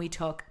affairs and we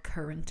talk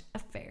current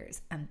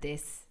affairs, and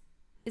this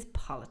is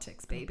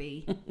politics,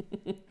 baby.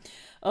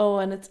 Oh,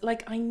 and it's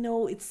like, I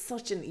know it's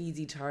such an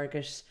easy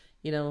target,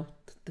 the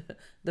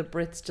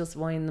Brits just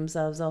wind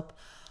themselves up,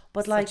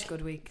 but such a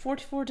good week.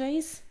 44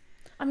 days.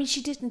 I mean,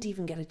 she didn't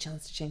even get a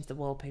chance to change the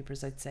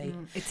wallpapers, I'd say.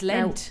 It's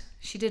Lent.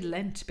 She did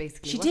Lent,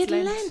 basically. She did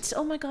Lent.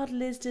 Oh my God,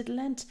 Liz did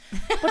Lent.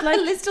 But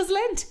Liz does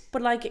Lent.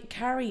 But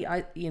Carrie,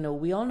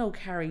 we all know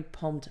Carrie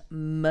pumped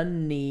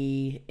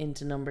money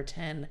into number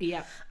 10.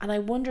 Yeah. And I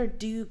wonder,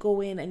 do you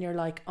go in and you're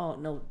like, oh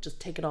no, just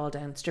take it all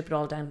down, strip it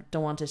all down,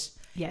 don't want it.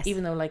 Yes.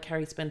 Even though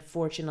Carrie spent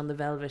fortune on the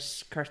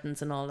velvet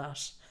curtains and all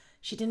that.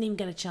 She didn't even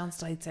get a chance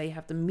to, I'd say,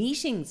 have the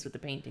meetings with the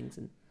paintings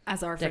and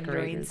as our friend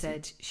Lorraine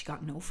said, she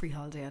got no free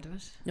holiday out of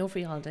it. No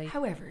free holiday.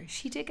 However,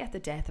 she did get the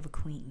death of a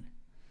queen.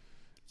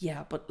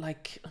 Yeah, but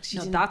she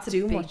no, didn't that's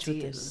do a big much deal.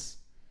 with this.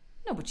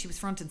 No, but she was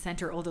front and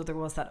centre, although there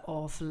was that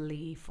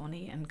awfully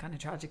funny and kind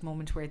of tragic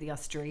moment where the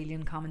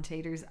Australian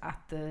commentators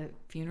at the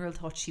funeral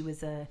thought she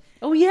was a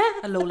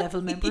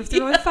low-level member of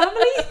the royal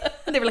family.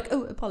 And they were like,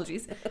 oh,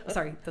 apologies. Oh,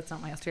 sorry, that's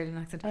not my Australian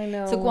accent. I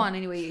know. So go on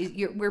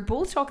anyway. We're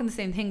both talking the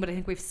same thing, but I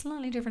think we have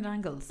slightly different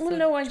angles. Well, so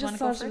no, I just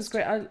thought it was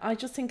great. I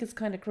just think it's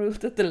kind of cruel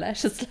that the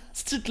lettuce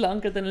lasted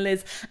longer than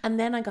Liz. And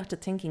then I got to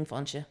thinking,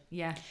 Foncha.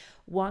 Yeah.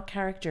 What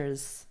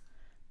characters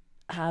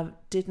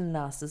didn't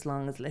last as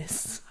long as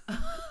Liz?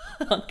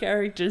 What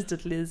characters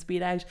did Liz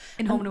beat out?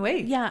 In Home and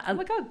Away? Yeah. Oh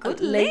my God,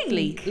 good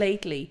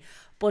lately.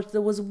 But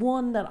there was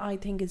one that I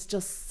think is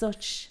just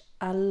such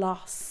a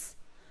loss.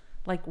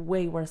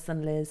 Way worse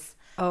than Liz.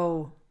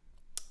 Oh,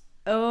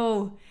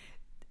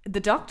 the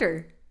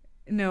doctor.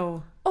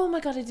 No. Oh my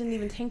God, I didn't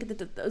even think of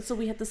it. So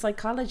we had the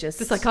psychologist.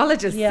 The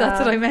psychologist, yeah.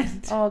 That's what I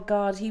meant. Oh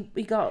God, he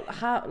got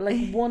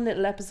one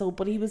little episode,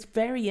 but he was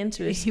very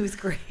into it. He was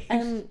great.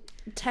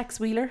 Tex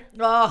Wheeler.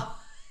 Oh,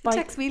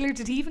 Tex Wheeler,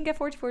 did he even get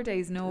 44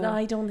 days? No,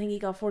 I don't think he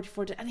got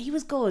 44 days. And he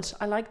was good.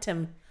 I liked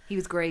him. He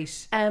was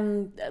great.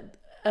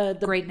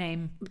 Great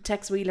name.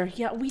 Tex Wheeler.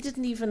 Yeah, we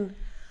didn't even...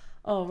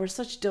 Oh, we're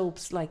such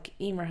dopes.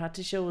 Emer had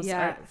to show us,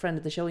 our friend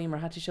of the show, Emer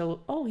had to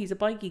show, he's a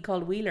bikie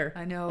called Wheeler.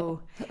 I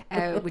know,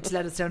 which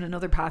led us down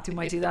another path. We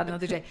might do that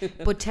another day.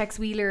 But Tex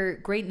Wheeler,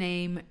 great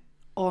name,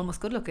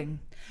 almost good looking.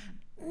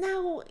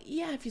 Now,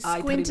 yeah, if you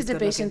squinted a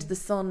bit into the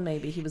sun,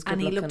 maybe he was good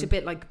looking. And he looked a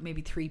bit like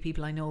maybe 3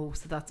 people I know,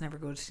 so that's never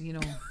good, 3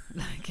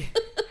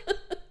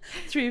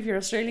 of your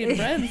Australian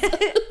friends. I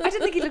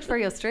didn't think he looked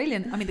very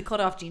Australian. I mean, the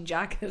cut-off jean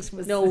jacket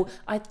was... No,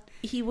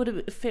 he would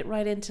have fit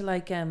right into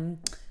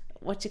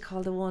what you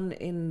call the one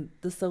in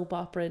the soap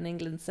opera in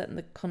England set in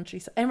the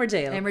countryside,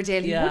 Emmerdale.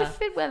 He would have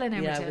fit well in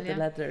Emmerdale. Yeah, with the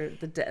leather,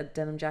 the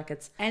denim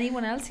jackets.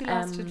 Anyone else who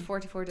lasted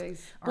 44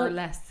 days or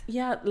less?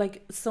 Yeah,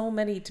 so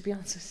many, to be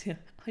honest with you.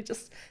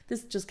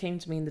 This just came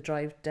to me in the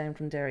drive down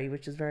from Derry,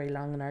 which is very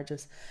long and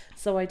arduous.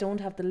 So I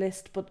don't have the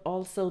list, but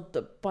also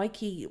the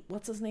bikie,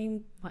 what's his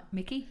name?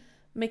 Mickey?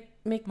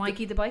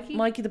 Mikey the bikie?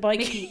 Mikey the bikie.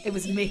 Mickey, it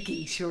was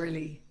Mickey,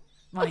 surely.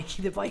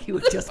 Mikey the bikie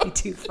would just be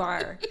too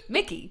far.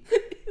 Mickey?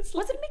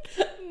 Was it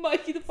Mickey?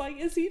 Mikey the bikie,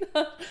 is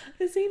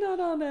he not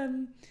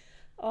on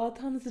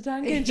Thomas the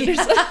Tank Engine?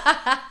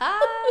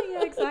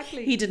 Yeah,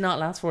 exactly. He did not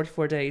last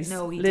 44 days.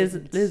 No, he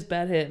didn't. Liz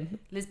bet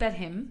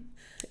him.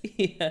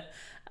 Yeah.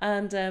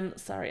 And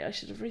sorry, I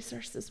should have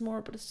researched this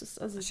more, but it's just,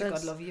 as I said,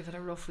 God love you, you've had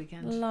a rough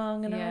weekend.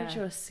 Long and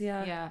arduous.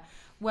 Yeah.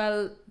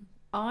 Well,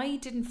 I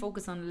didn't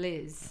focus on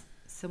Liz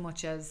so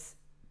much as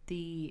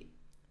the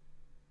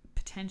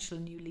potential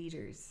new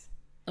leaders.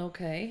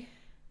 Okay.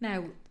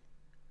 Now,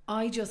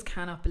 I just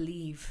cannot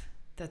believe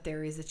that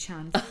there is a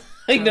chance,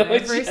 I know,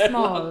 however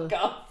small,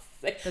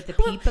 that the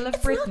people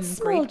of Britain, not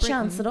small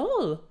chance at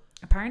all.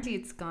 Apparently,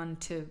 it's gone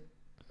to.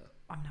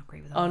 I'm not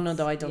great with that. Oh no,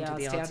 I don't do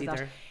the odds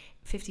either.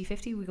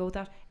 50-50, we go with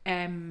that.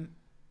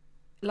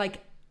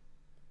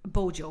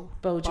 Bojo,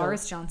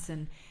 Boris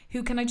Johnson,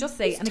 who, can I just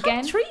say, he's and top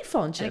again, 3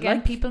 fun. And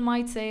again, people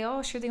might say,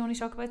 "Oh, sure, they only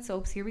talk about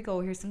soaps." Here we go.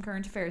 Here's some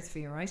current affairs for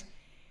you, right?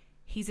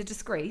 He's a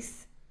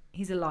disgrace.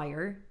 He's a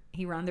liar.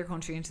 He ran their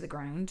country into the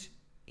ground.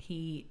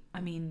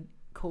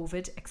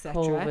 COVID,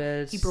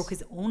 etc. He broke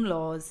his own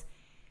laws.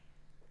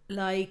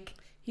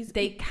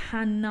 They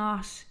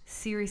cannot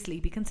seriously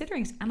be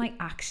considering it, and I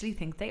actually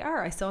think they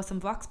are. I saw some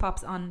vox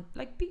pops on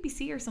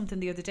BBC or something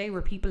the other day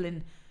where people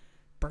in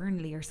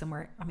Burnley or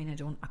somewhere, I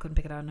couldn't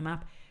pick it out on a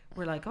map,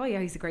 were like, "Oh yeah,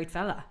 he's a great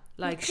fella."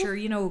 Sure,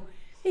 he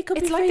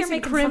could be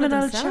facing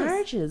criminal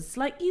charges.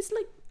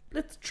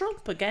 It's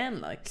Trump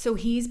again. So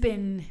he's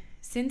been,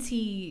 since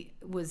he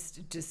was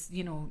just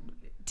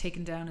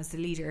taken down as the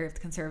leader of the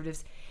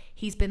Conservatives,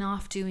 he's been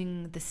off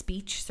doing the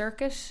speech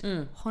circuit.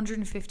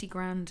 150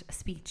 grand a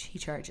speech he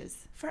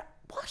charges. For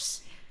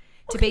what?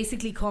 To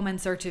basically come and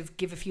sort of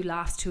give a few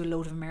laughs to a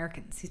load of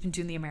Americans. He's been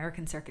doing the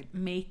American circuit,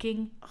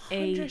 making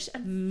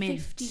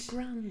 150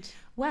 grand.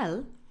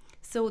 Well,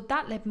 So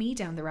that led me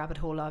down the rabbit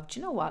hole of, do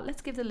you know what?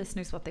 Let's give the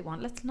listeners what they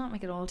want. Let's not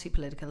make it all too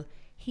political.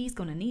 He's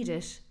going to need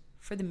it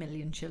for the 1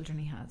 million children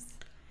he has.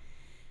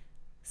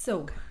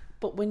 So,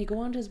 But when you go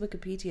onto his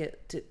Wikipedia,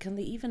 can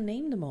they even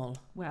name them all?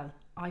 well,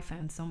 I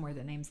found somewhere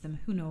that names them.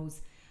 Who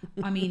knows?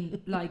 I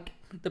mean, like...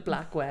 The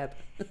black web.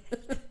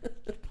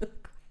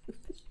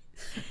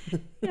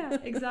 Yeah,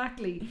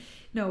 exactly.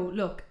 No,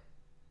 look,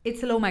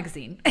 it's Hello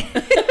Magazine.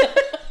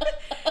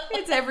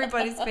 It's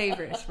everybody's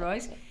favourite,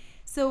 right?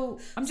 So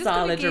I'm just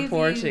Solid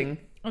reporting.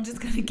 I'm just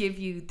going to give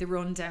you the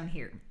rundown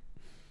here.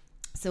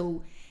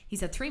 So he's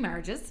had 3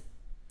 marriages.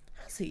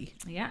 Has he?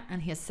 Yeah,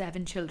 and he has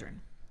 7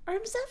 children. Are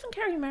himself and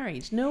Carrie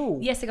married? No.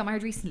 Yes, they got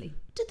married recently.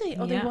 Did they?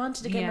 Oh, Yeah. they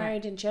wanted to get Yeah.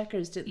 married in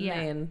Checkers, didn't Yeah.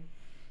 they? And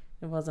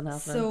it wasn't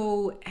happening.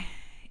 So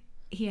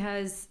he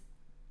has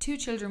 2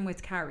 children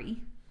with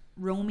Carrie,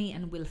 Romy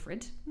and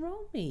Wilfred.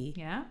 Romy.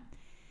 Yeah.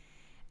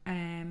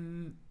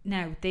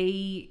 Now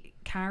they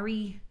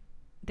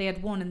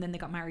had 1 and then they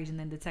got married and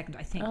then the second,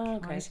 I think. Oh,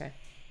 okay, right? okay.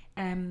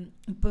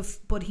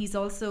 But he's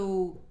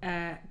also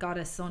got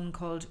a son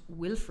called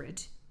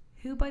Wilfred,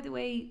 who, by the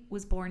way,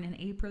 was born in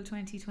April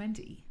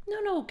 2020.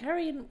 No,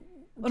 Carrie and...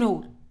 Oh,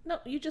 no. No,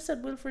 you just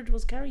said Wilfred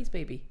was Carrie's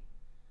baby.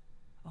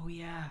 Oh,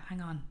 yeah.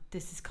 Hang on.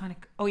 This is kind of...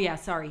 Oh, yeah,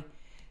 sorry.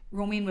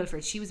 Romy and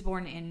Wilfred. He was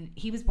born in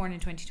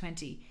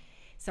 2020.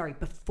 Sorry,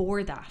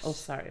 before that. Oh,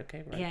 sorry.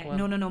 Okay, right. Yeah,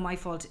 Well, no, my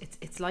fault.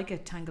 It's like a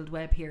tangled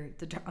web here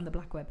on the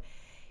black web.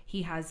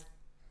 He has...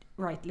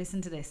 Right,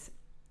 listen to this.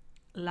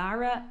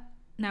 Lara...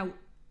 Now,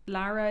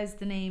 Lara is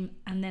the name,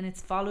 and then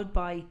it's followed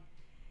by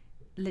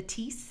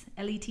Lettice,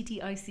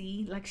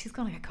 Lettice. Like, she's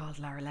going to get called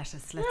Lara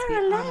Lettuce, let's Lara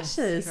be honest,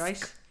 Lettuce.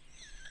 right?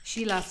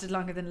 She lasted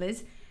longer than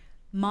Liz.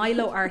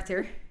 Milo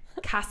Arthur,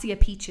 Cassia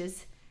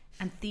Peaches,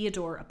 and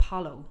Theodore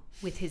Apollo,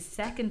 with his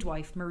second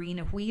wife,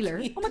 Marina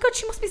Wheeler. Oh my God,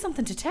 she must be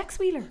something to Tex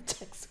Wheeler.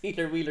 Tex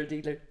Wheeler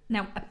dealer.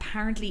 Now,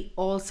 apparently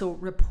also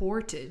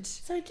reported...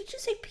 Sorry, did you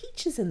say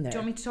peaches in there? Do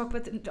you want me to talk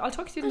about I'll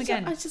talk to you them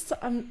again.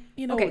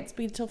 Okay. It's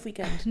been a tough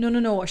weekend.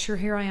 No. Sure,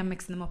 here I am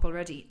mixing them up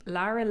already.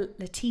 Lara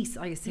Lettice,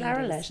 I assume. Lara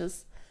it is.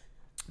 Lettuce.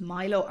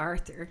 Milo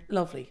Arthur.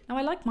 Lovely. Now,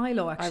 I like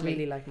Milo, I actually.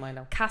 really like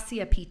Milo.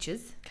 Cassia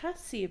Peaches.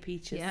 Cassia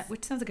Peaches. Yeah,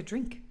 which sounds like a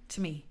drink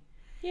to me.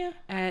 Yeah.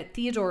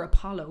 Theodore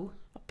Apollo.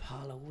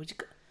 Apollo, would you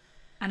go?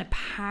 And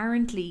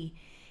apparently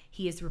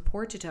he is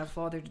reported to have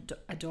fathered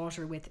a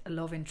daughter with a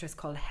love interest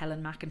called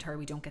Helen McIntyre.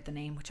 We don't get the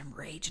name, which I'm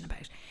raging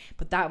about.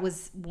 But that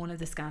was one of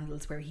the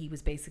scandals where he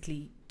was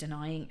basically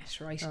denying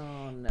it, right?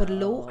 Oh, no. But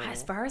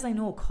as far as I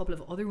know, a couple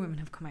of other women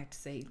have come out to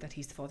say that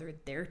he's the father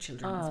of their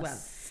children as well.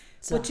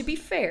 But to be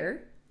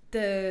fair,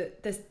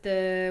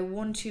 the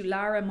 1, 2,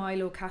 Lara,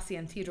 Milo, Cassie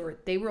and Theodore,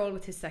 they were all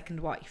with his second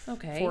wife.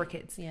 Okay. 4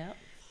 kids. Yeah.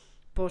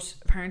 But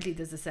apparently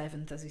there's a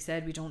 7th, as we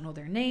said. We don't know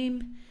their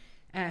name.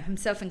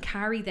 Himself and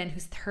Carrie then,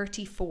 who's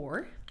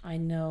 34. I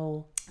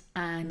know.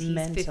 And he's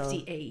Mental.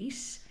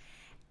 58.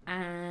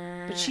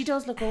 But she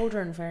does look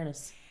older, in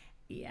fairness.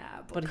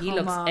 Yeah, But he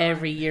looks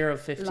every year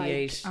of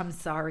 58. Like, I'm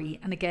sorry.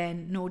 And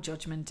again, no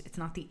judgment. It's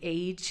not the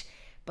age,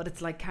 but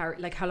it's like Carrie.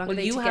 Like, how long Well,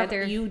 are they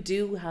together? You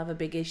do have a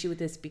big issue with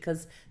this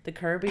because the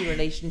Kirby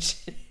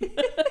relationship.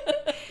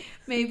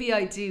 Maybe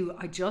I do.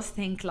 I just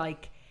think,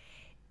 like,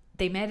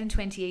 they met in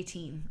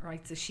 2018,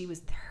 right? So she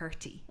was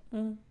 30.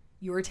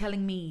 You're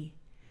telling me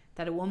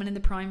that a woman in the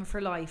prime of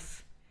her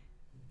life,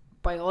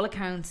 by all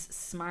accounts,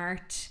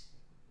 smart,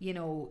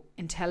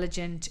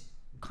 intelligent,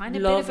 kind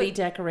of lovely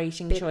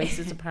decorating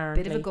choices,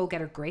 apparently. Bit of a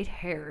go-getter, great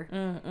hair,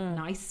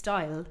 nice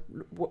style.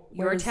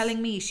 You're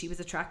telling me she was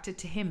attracted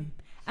to him.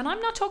 And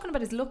I'm not talking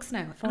about his looks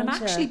now. And I'm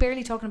actually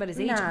barely talking about his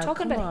age. I'm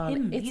talking about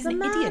him. It's He's the an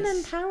man idiot.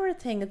 in power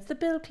thing. It's the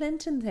Bill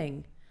Clinton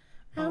thing.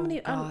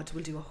 God,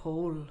 we'll do a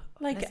whole...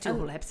 let's do a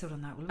whole episode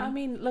on that, will we? I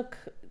mean, look,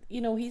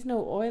 he's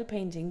no oil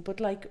painting,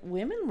 but, like,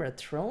 women were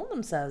throwing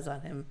themselves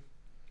at him.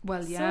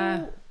 Well,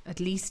 yeah, So,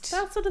 at least.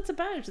 That's what it's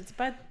about. It's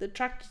about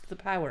attracted to the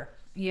power.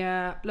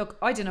 Yeah, look,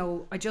 I don't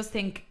know. I just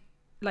think,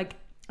 like,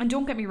 and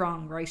don't get me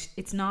wrong, right?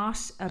 It's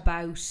not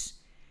about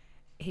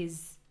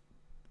his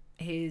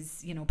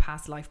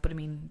past life, but I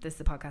mean, this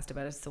is a podcast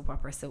about a soap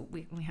opera, so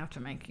we have to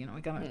make,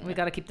 we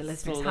gotta keep the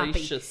listeners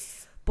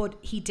Salacious. happy. But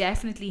he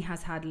definitely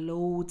has had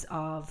loads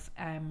of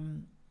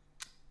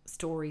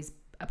stories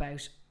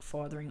about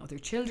fathering other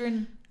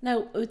children.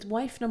 Now, with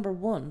wife number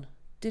 1,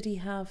 did he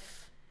have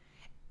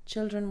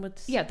children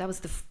with... Yeah, that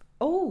was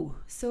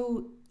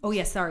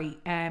sorry.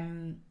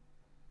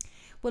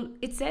 Well,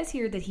 it says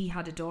here that he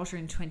had a daughter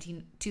in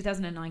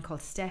 2009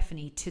 called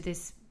Stephanie to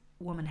this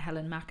woman,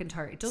 Helen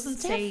McIntyre. It doesn't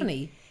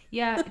Stephanie? say...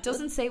 Yeah, it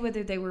doesn't say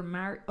whether they were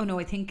married... Oh, no,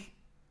 I think...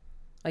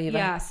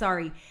 Oh,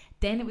 sorry.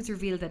 Then it was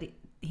revealed that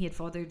he had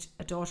fathered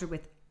a daughter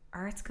with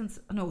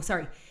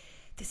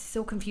this is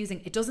so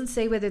confusing. It doesn't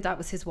say whether that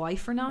was his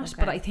wife or not,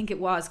 but I think it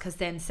was, because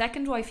then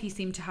second wife he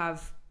seemed to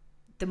have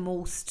the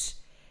most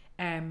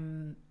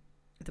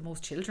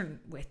children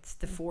with,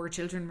 the 4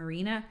 children,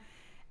 Marina,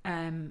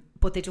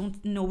 but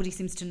nobody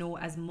seems to know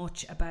as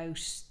much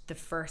about the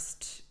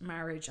first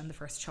marriage and the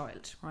first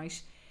child,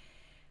 right?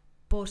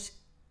 But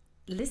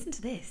listen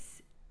to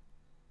this.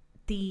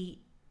 The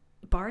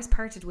Bars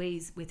parted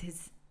ways with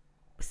his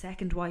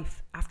second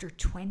wife after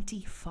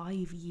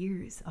 25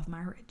 years of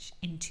marriage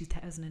in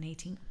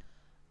 2018.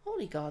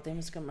 Holy God, they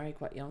must have got married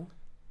quite young.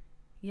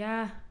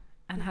 Yeah,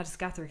 and had to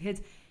scatter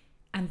kids.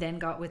 And then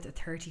got with a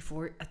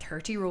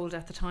 30-year-old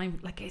at the time.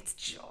 Like, it's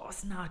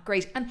just not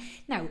great. And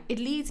now, it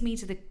leads me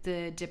to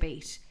the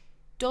debate.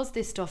 Does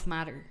this stuff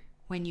matter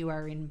when you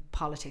are in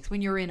politics,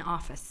 when you're in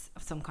office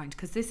of some kind?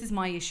 Because this is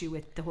my issue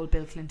with the whole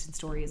Bill Clinton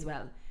story as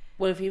well.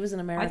 Well, if he was in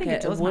America,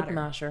 it would matter.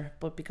 matter.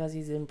 But because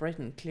he's in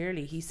Britain,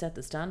 clearly he set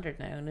the standard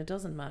now and it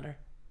doesn't matter.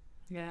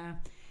 Yeah.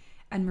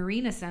 And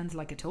Marina sounds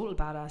like a total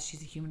badass.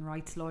 She's a human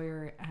rights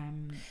lawyer.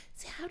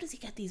 See, how does he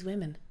get these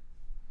women?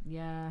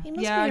 Yeah. He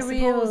must yeah, be I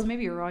real... suppose.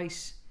 Maybe you're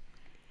right.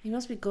 He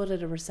must be good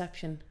at a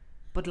reception.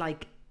 But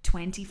like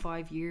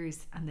 25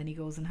 years and then he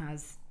goes and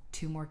has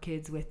 2 more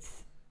kids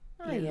with...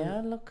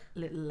 Little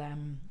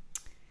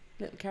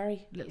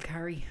Carrie. Little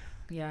Carrie.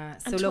 Yeah.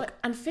 So And look...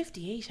 and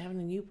 58 having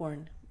a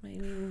newborn. I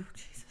mean...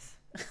 Jesus.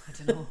 I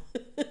don't know.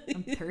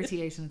 I'm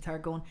 38 and it's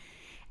hard going.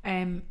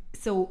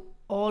 So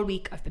all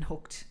week I've been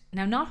hooked.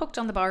 Now, not hooked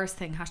on the Boris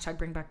thing,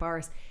 #bring back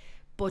Boris,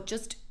 but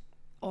just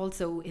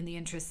also in the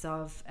interests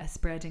of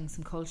spreading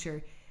some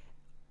culture.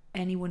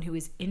 Anyone who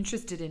is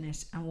interested in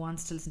it and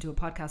wants to listen to a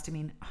podcast, I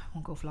mean, I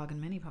won't go flogging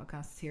many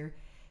podcasts here,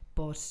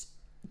 but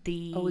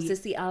is this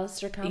the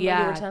Alistair Campbell you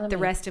were telling me? The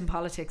Rest in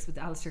Politics with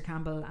Alistair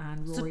Campbell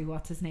and Rory,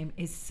 what's his name,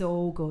 is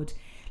so good.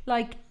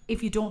 Like,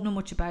 if you don't know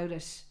much about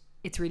it,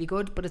 it's really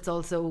good, but it's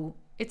also,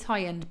 it's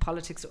high-end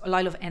politics. I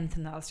love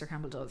anything that Alistair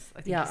Campbell does.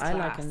 I think I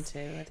like him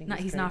too. I think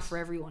he's not for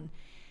everyone.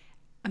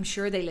 I'm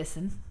sure they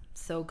listen.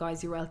 So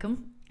guys, you're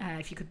welcome.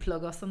 If you could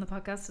plug us on the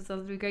podcast, that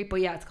would be great.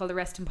 But yeah, it's called The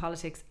Rest in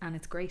Politics and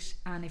it's great.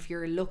 And if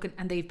you're looking,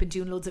 and they've been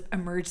doing loads of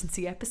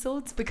emergency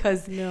episodes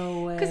because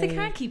they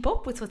can't keep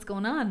up with what's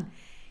going on.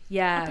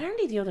 Yeah.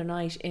 Apparently the other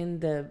night in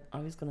the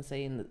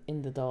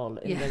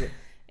Dáil,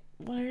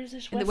 where is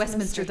it? In the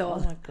Westminster Dáil.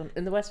 Oh my God.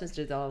 In the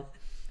Westminster Dáil,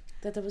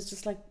 that there was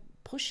just like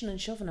pushing and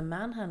shoving and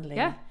manhandling.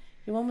 Yeah.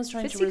 Your mum was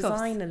trying to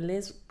resign and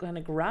Liz kind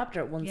of grabbed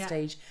her at one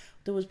stage.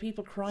 There was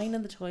people crying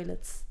in the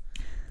toilets.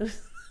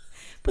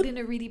 But in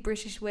a really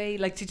British way.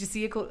 Like, did you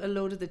see a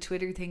load of the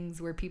Twitter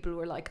things where people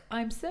were like,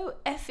 I'm so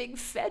effing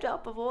fed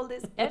up of all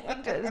this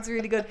effing it's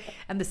really good.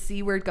 And the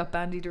C word got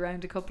bandied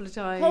around a couple of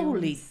times.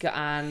 Holy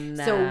God,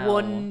 no. So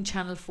one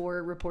Channel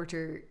 4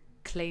 reporter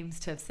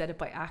claims to have said it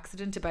by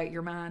accident about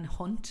your man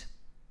Hunt.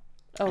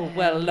 Oh,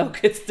 well,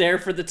 look, it's there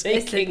for the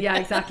taking. Yeah,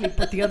 exactly.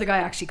 But the other guy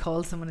actually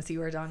called someone a C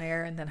word on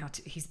air and then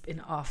he's been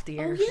off the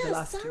air for the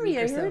last week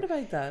or so. I heard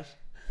about that.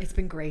 It's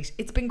been great.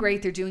 It's been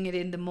great. They're doing it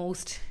in the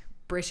most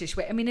British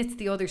way. I mean, it's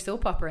the other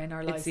soap opera in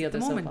our lives at the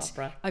moment. Soap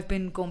opera. I've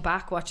been going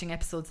back watching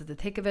episodes of the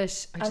thick of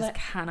it. I just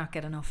cannot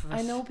get enough of it.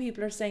 I know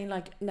people are saying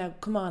like, now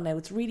come on now,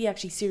 it's really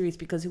actually serious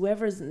because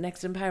whoever's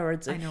next in power,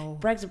 it's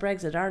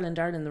Brexit, Ireland,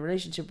 the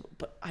relationship,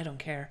 but I don't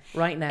care.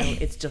 Right now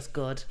it's just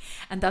good.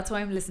 And that's why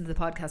I'm listening to the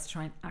podcast to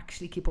try and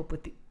actually keep up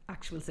with the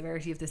actual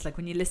severity of this. Like,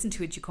 when you listen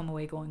to it, you come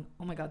away going,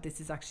 oh my God,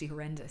 this is actually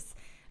horrendous.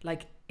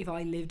 Like, if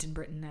I lived in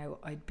Britain now,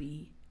 I'd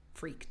be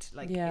freaked.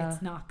 Like,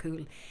 it's not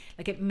cool.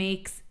 Like, it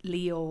makes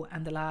Leo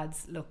and the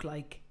lads look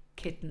like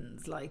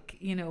kittens. Like,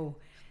 you know,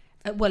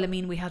 well, I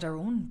mean, we had our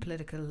own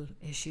political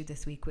issue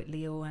this week with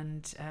Leo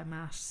and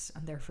Matt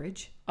and their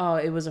fridge. Oh,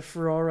 it was a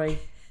furore.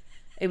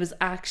 It was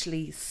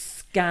actually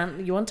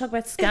you want to talk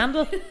about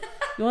scandal?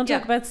 You want to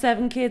talk about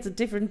 7 kids of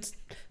different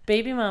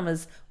baby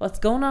mamas? What's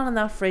going on in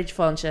that fridge,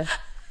 Foncha,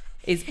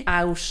 is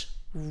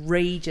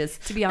outrageous.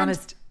 To be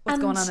honest, what's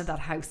going on in that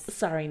house?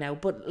 Sorry now,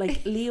 but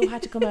like, Leo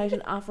had to come out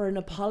and offer an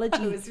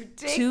apology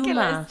to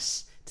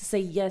Matt to say,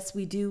 yes,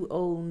 we do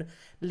own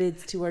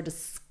lids to our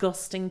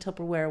disgusting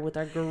Tupperware with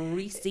our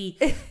greasy,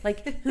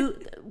 like, it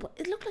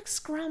looked like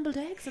scrambled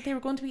eggs that they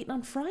were going to be eating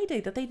on Friday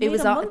that they'd made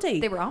on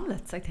Monday. They were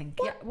omelettes, I think.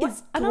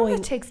 An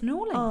omelette takes no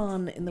length.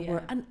 On in the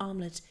world. An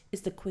omelette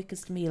is the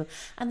quickest meal.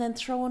 And then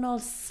throw an all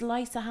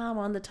slice of ham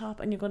on the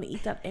top and you're going to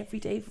eat that every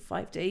day for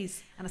 5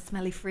 days. And a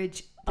smelly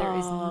fridge. There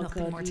is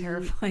nothing more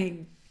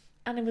terrifying.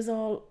 And it was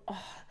all,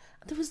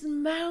 there was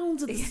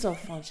mounds of the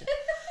stuff on it.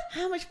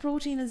 How much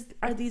protein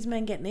are these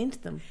men getting into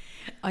them?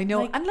 I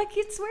know. Like, and like,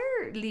 you'd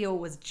swear Leo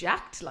was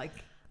jacked. Like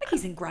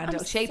he's in grand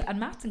old shape. And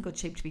Matt's in good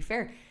shape, to be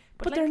fair.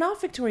 But like, they're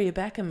not Victoria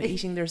Beckham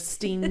eating their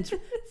steamed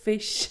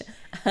fish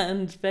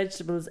and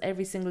vegetables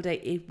every single day.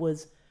 It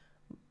was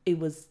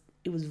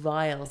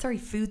vile. Sorry,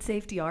 Food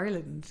Safety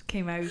Ireland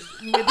came out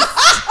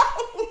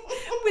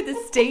with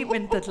a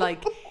statement that,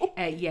 like,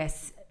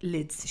 yes,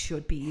 lids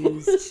should be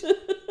used.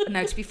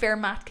 Now, to be fair,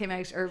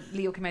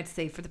 Leo came out to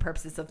say, for the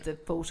purposes of the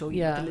photo,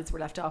 the lids were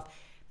left off.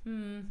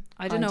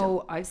 I don't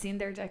know. I've seen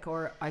their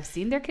decor. I've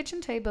seen their kitchen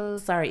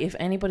tables. Sorry, if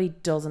anybody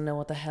doesn't know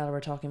what the hell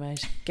we're talking about,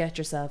 get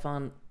yourself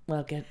on.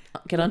 Well, get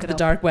onto the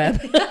dark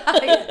web.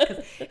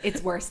 Because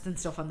it's worse than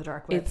stuff on the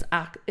dark web.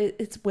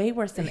 It's way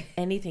worse than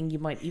anything you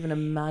might even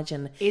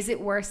imagine. Is it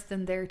worse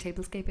than their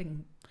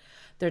tablescaping?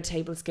 Their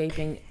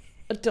tablescaping.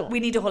 We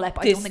need a whole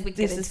episode. I don't think we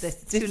can get into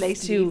this. It's too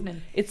late in the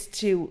evening. It's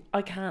too.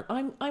 I can't.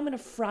 I'm in a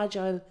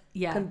fragile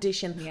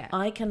condition. Yeah.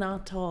 I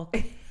cannot talk.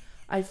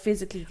 I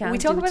physically can't. We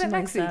talk about it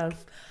next week.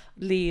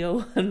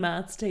 Leo and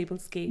Matt's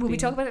tablescaping. Will we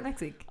talk about it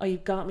next week? Oh,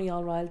 you've got me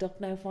all riled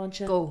up now,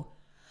 Foncha. Go.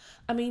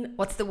 I mean,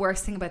 what's the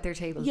worst thing about their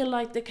table? You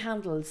light the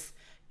candles.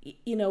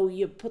 You know,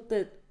 you put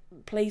the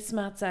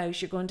placemats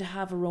out. You're going to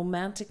have a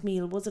romantic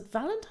meal. Was it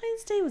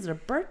Valentine's Day? Was it a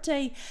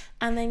birthday?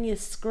 And then you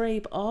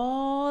scrape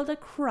all the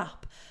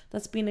crap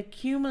that's been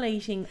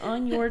accumulating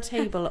on your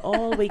table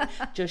all week.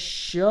 Just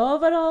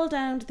shove it all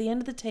down to the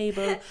end of the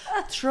table.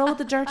 Throw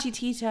the dirty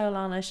tea towel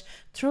on it.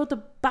 Throw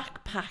the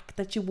backpack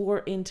that you wore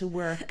into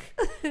work.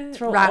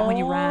 Throw all when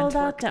you ran to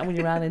that work. down when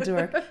you ran into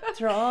work.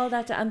 Throw all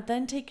that down, and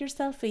then take your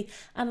selfie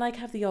and like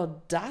have the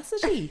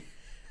audacity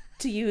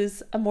to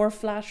use a more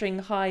flattering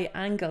high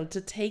angle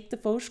to take the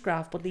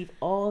photograph, but leave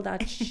all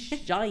that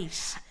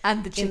shite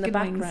and the chicken in the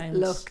background. wings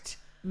looked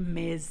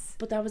Ms.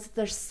 But that was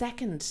their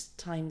second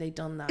time they'd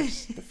done that.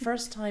 The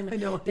first time I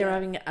know, they were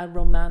having a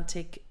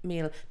romantic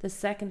meal. The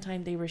second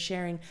time they were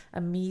sharing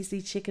a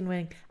measly chicken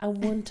wing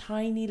and one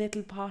tiny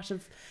little pot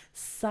of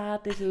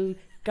sad little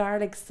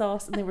garlic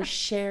sauce, and they were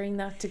sharing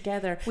that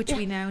together, which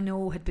we now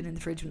know had been in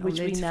the fridge with no which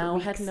we lids now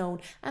for had weeks. known,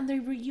 and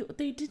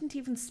they didn't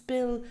even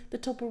spill the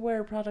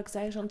Tupperware products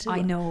out onto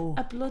I know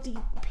a bloody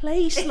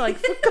plate, like,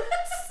 for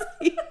God's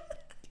sake.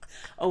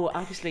 Oh,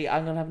 actually,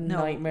 I'm gonna have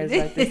nightmares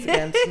about this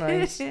again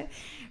tonight.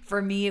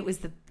 For me, it was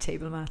the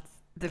table mats,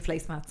 the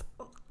placemats.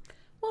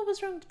 What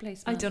was wrong with the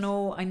placemats? I don't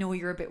know. I know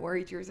you're a bit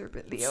worried. Yours are a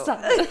bit Leo.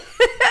 Stop.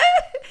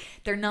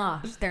 They're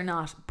not.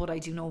 But I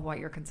do know why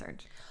you're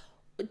concerned.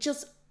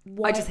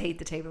 Why, I just hate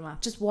the table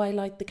mat. Just why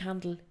light the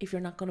candle if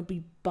you're not going to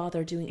be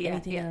bothered doing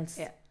anything else?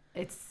 Yeah,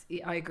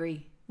 I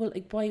agree. Well,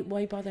 like,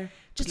 why bother?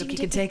 Just look, you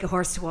can take a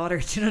horse to water.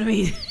 Do you know what I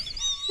mean?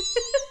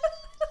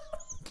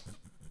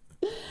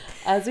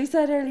 As we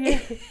said earlier,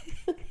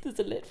 there's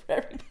a lid for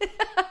everybody.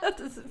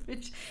 There's a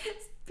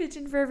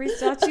pigeon for every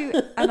statue.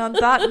 And on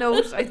that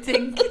note, I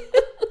think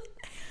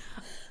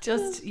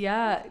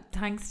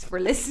thanks for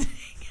listening.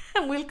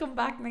 And we'll come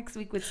back next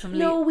week with some.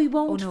 No, we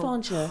won't,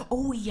 Foncha.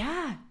 Oh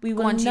yeah, we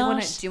will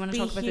not. Do you want to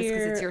talk about this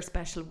because here. it's your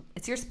special?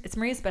 It's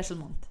Maria's special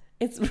month.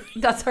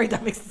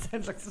 That makes it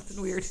sound like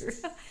something weird.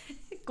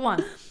 Go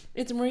on.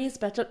 It's Maria's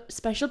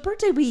special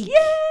birthday week.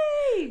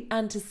 Yay!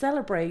 And to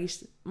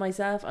celebrate,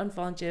 myself and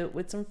Foncha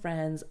with some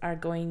friends are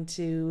going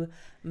to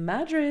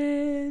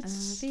Madrid.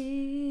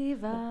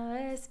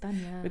 Viva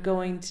España. We're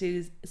going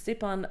to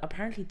sip on,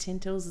 apparently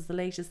Tintos is the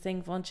latest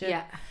thing, Foncha.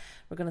 Yeah.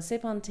 We're going to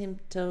sip on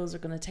Tintos, we're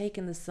going to take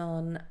in the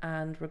sun,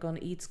 and we're going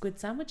to eat squid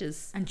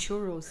sandwiches. And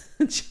churros.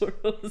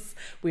 Churros.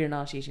 We are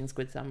not eating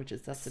squid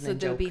sandwiches. That's an in-joke. So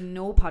there'll be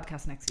no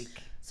podcast next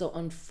week. So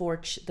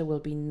unfortunately, there will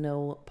be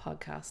no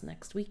podcast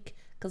next week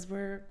because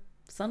we're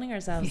sunning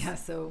ourselves. Yeah,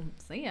 so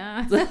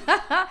yeah.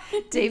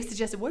 Dave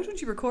suggested, why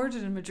don't you record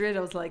it in Madrid? I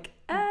was like,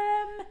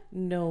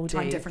 no,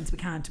 time Dave. difference, we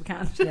can't.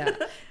 Yeah,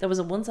 there was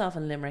a once off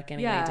in Limerick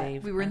anyway, yeah,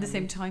 Dave. we were in the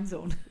same time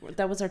zone.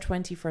 That was our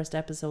 21st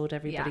episode.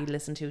 Everybody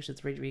listen to it.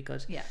 It's really, really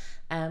good. Yeah.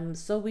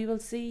 So we will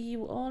see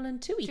you all in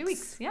 2 weeks. 2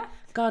 weeks, yeah.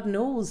 God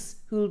knows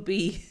who'll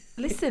be.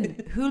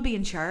 Listen, who'll be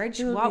in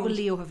charge? What will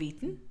Leo have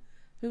eaten?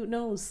 Who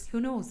knows? Who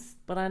knows?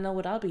 But I know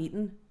what I'll be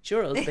eating.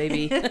 Churros,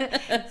 baby.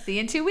 See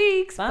you in 2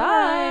 weeks.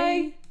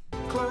 Bye.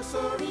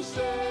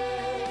 Bye.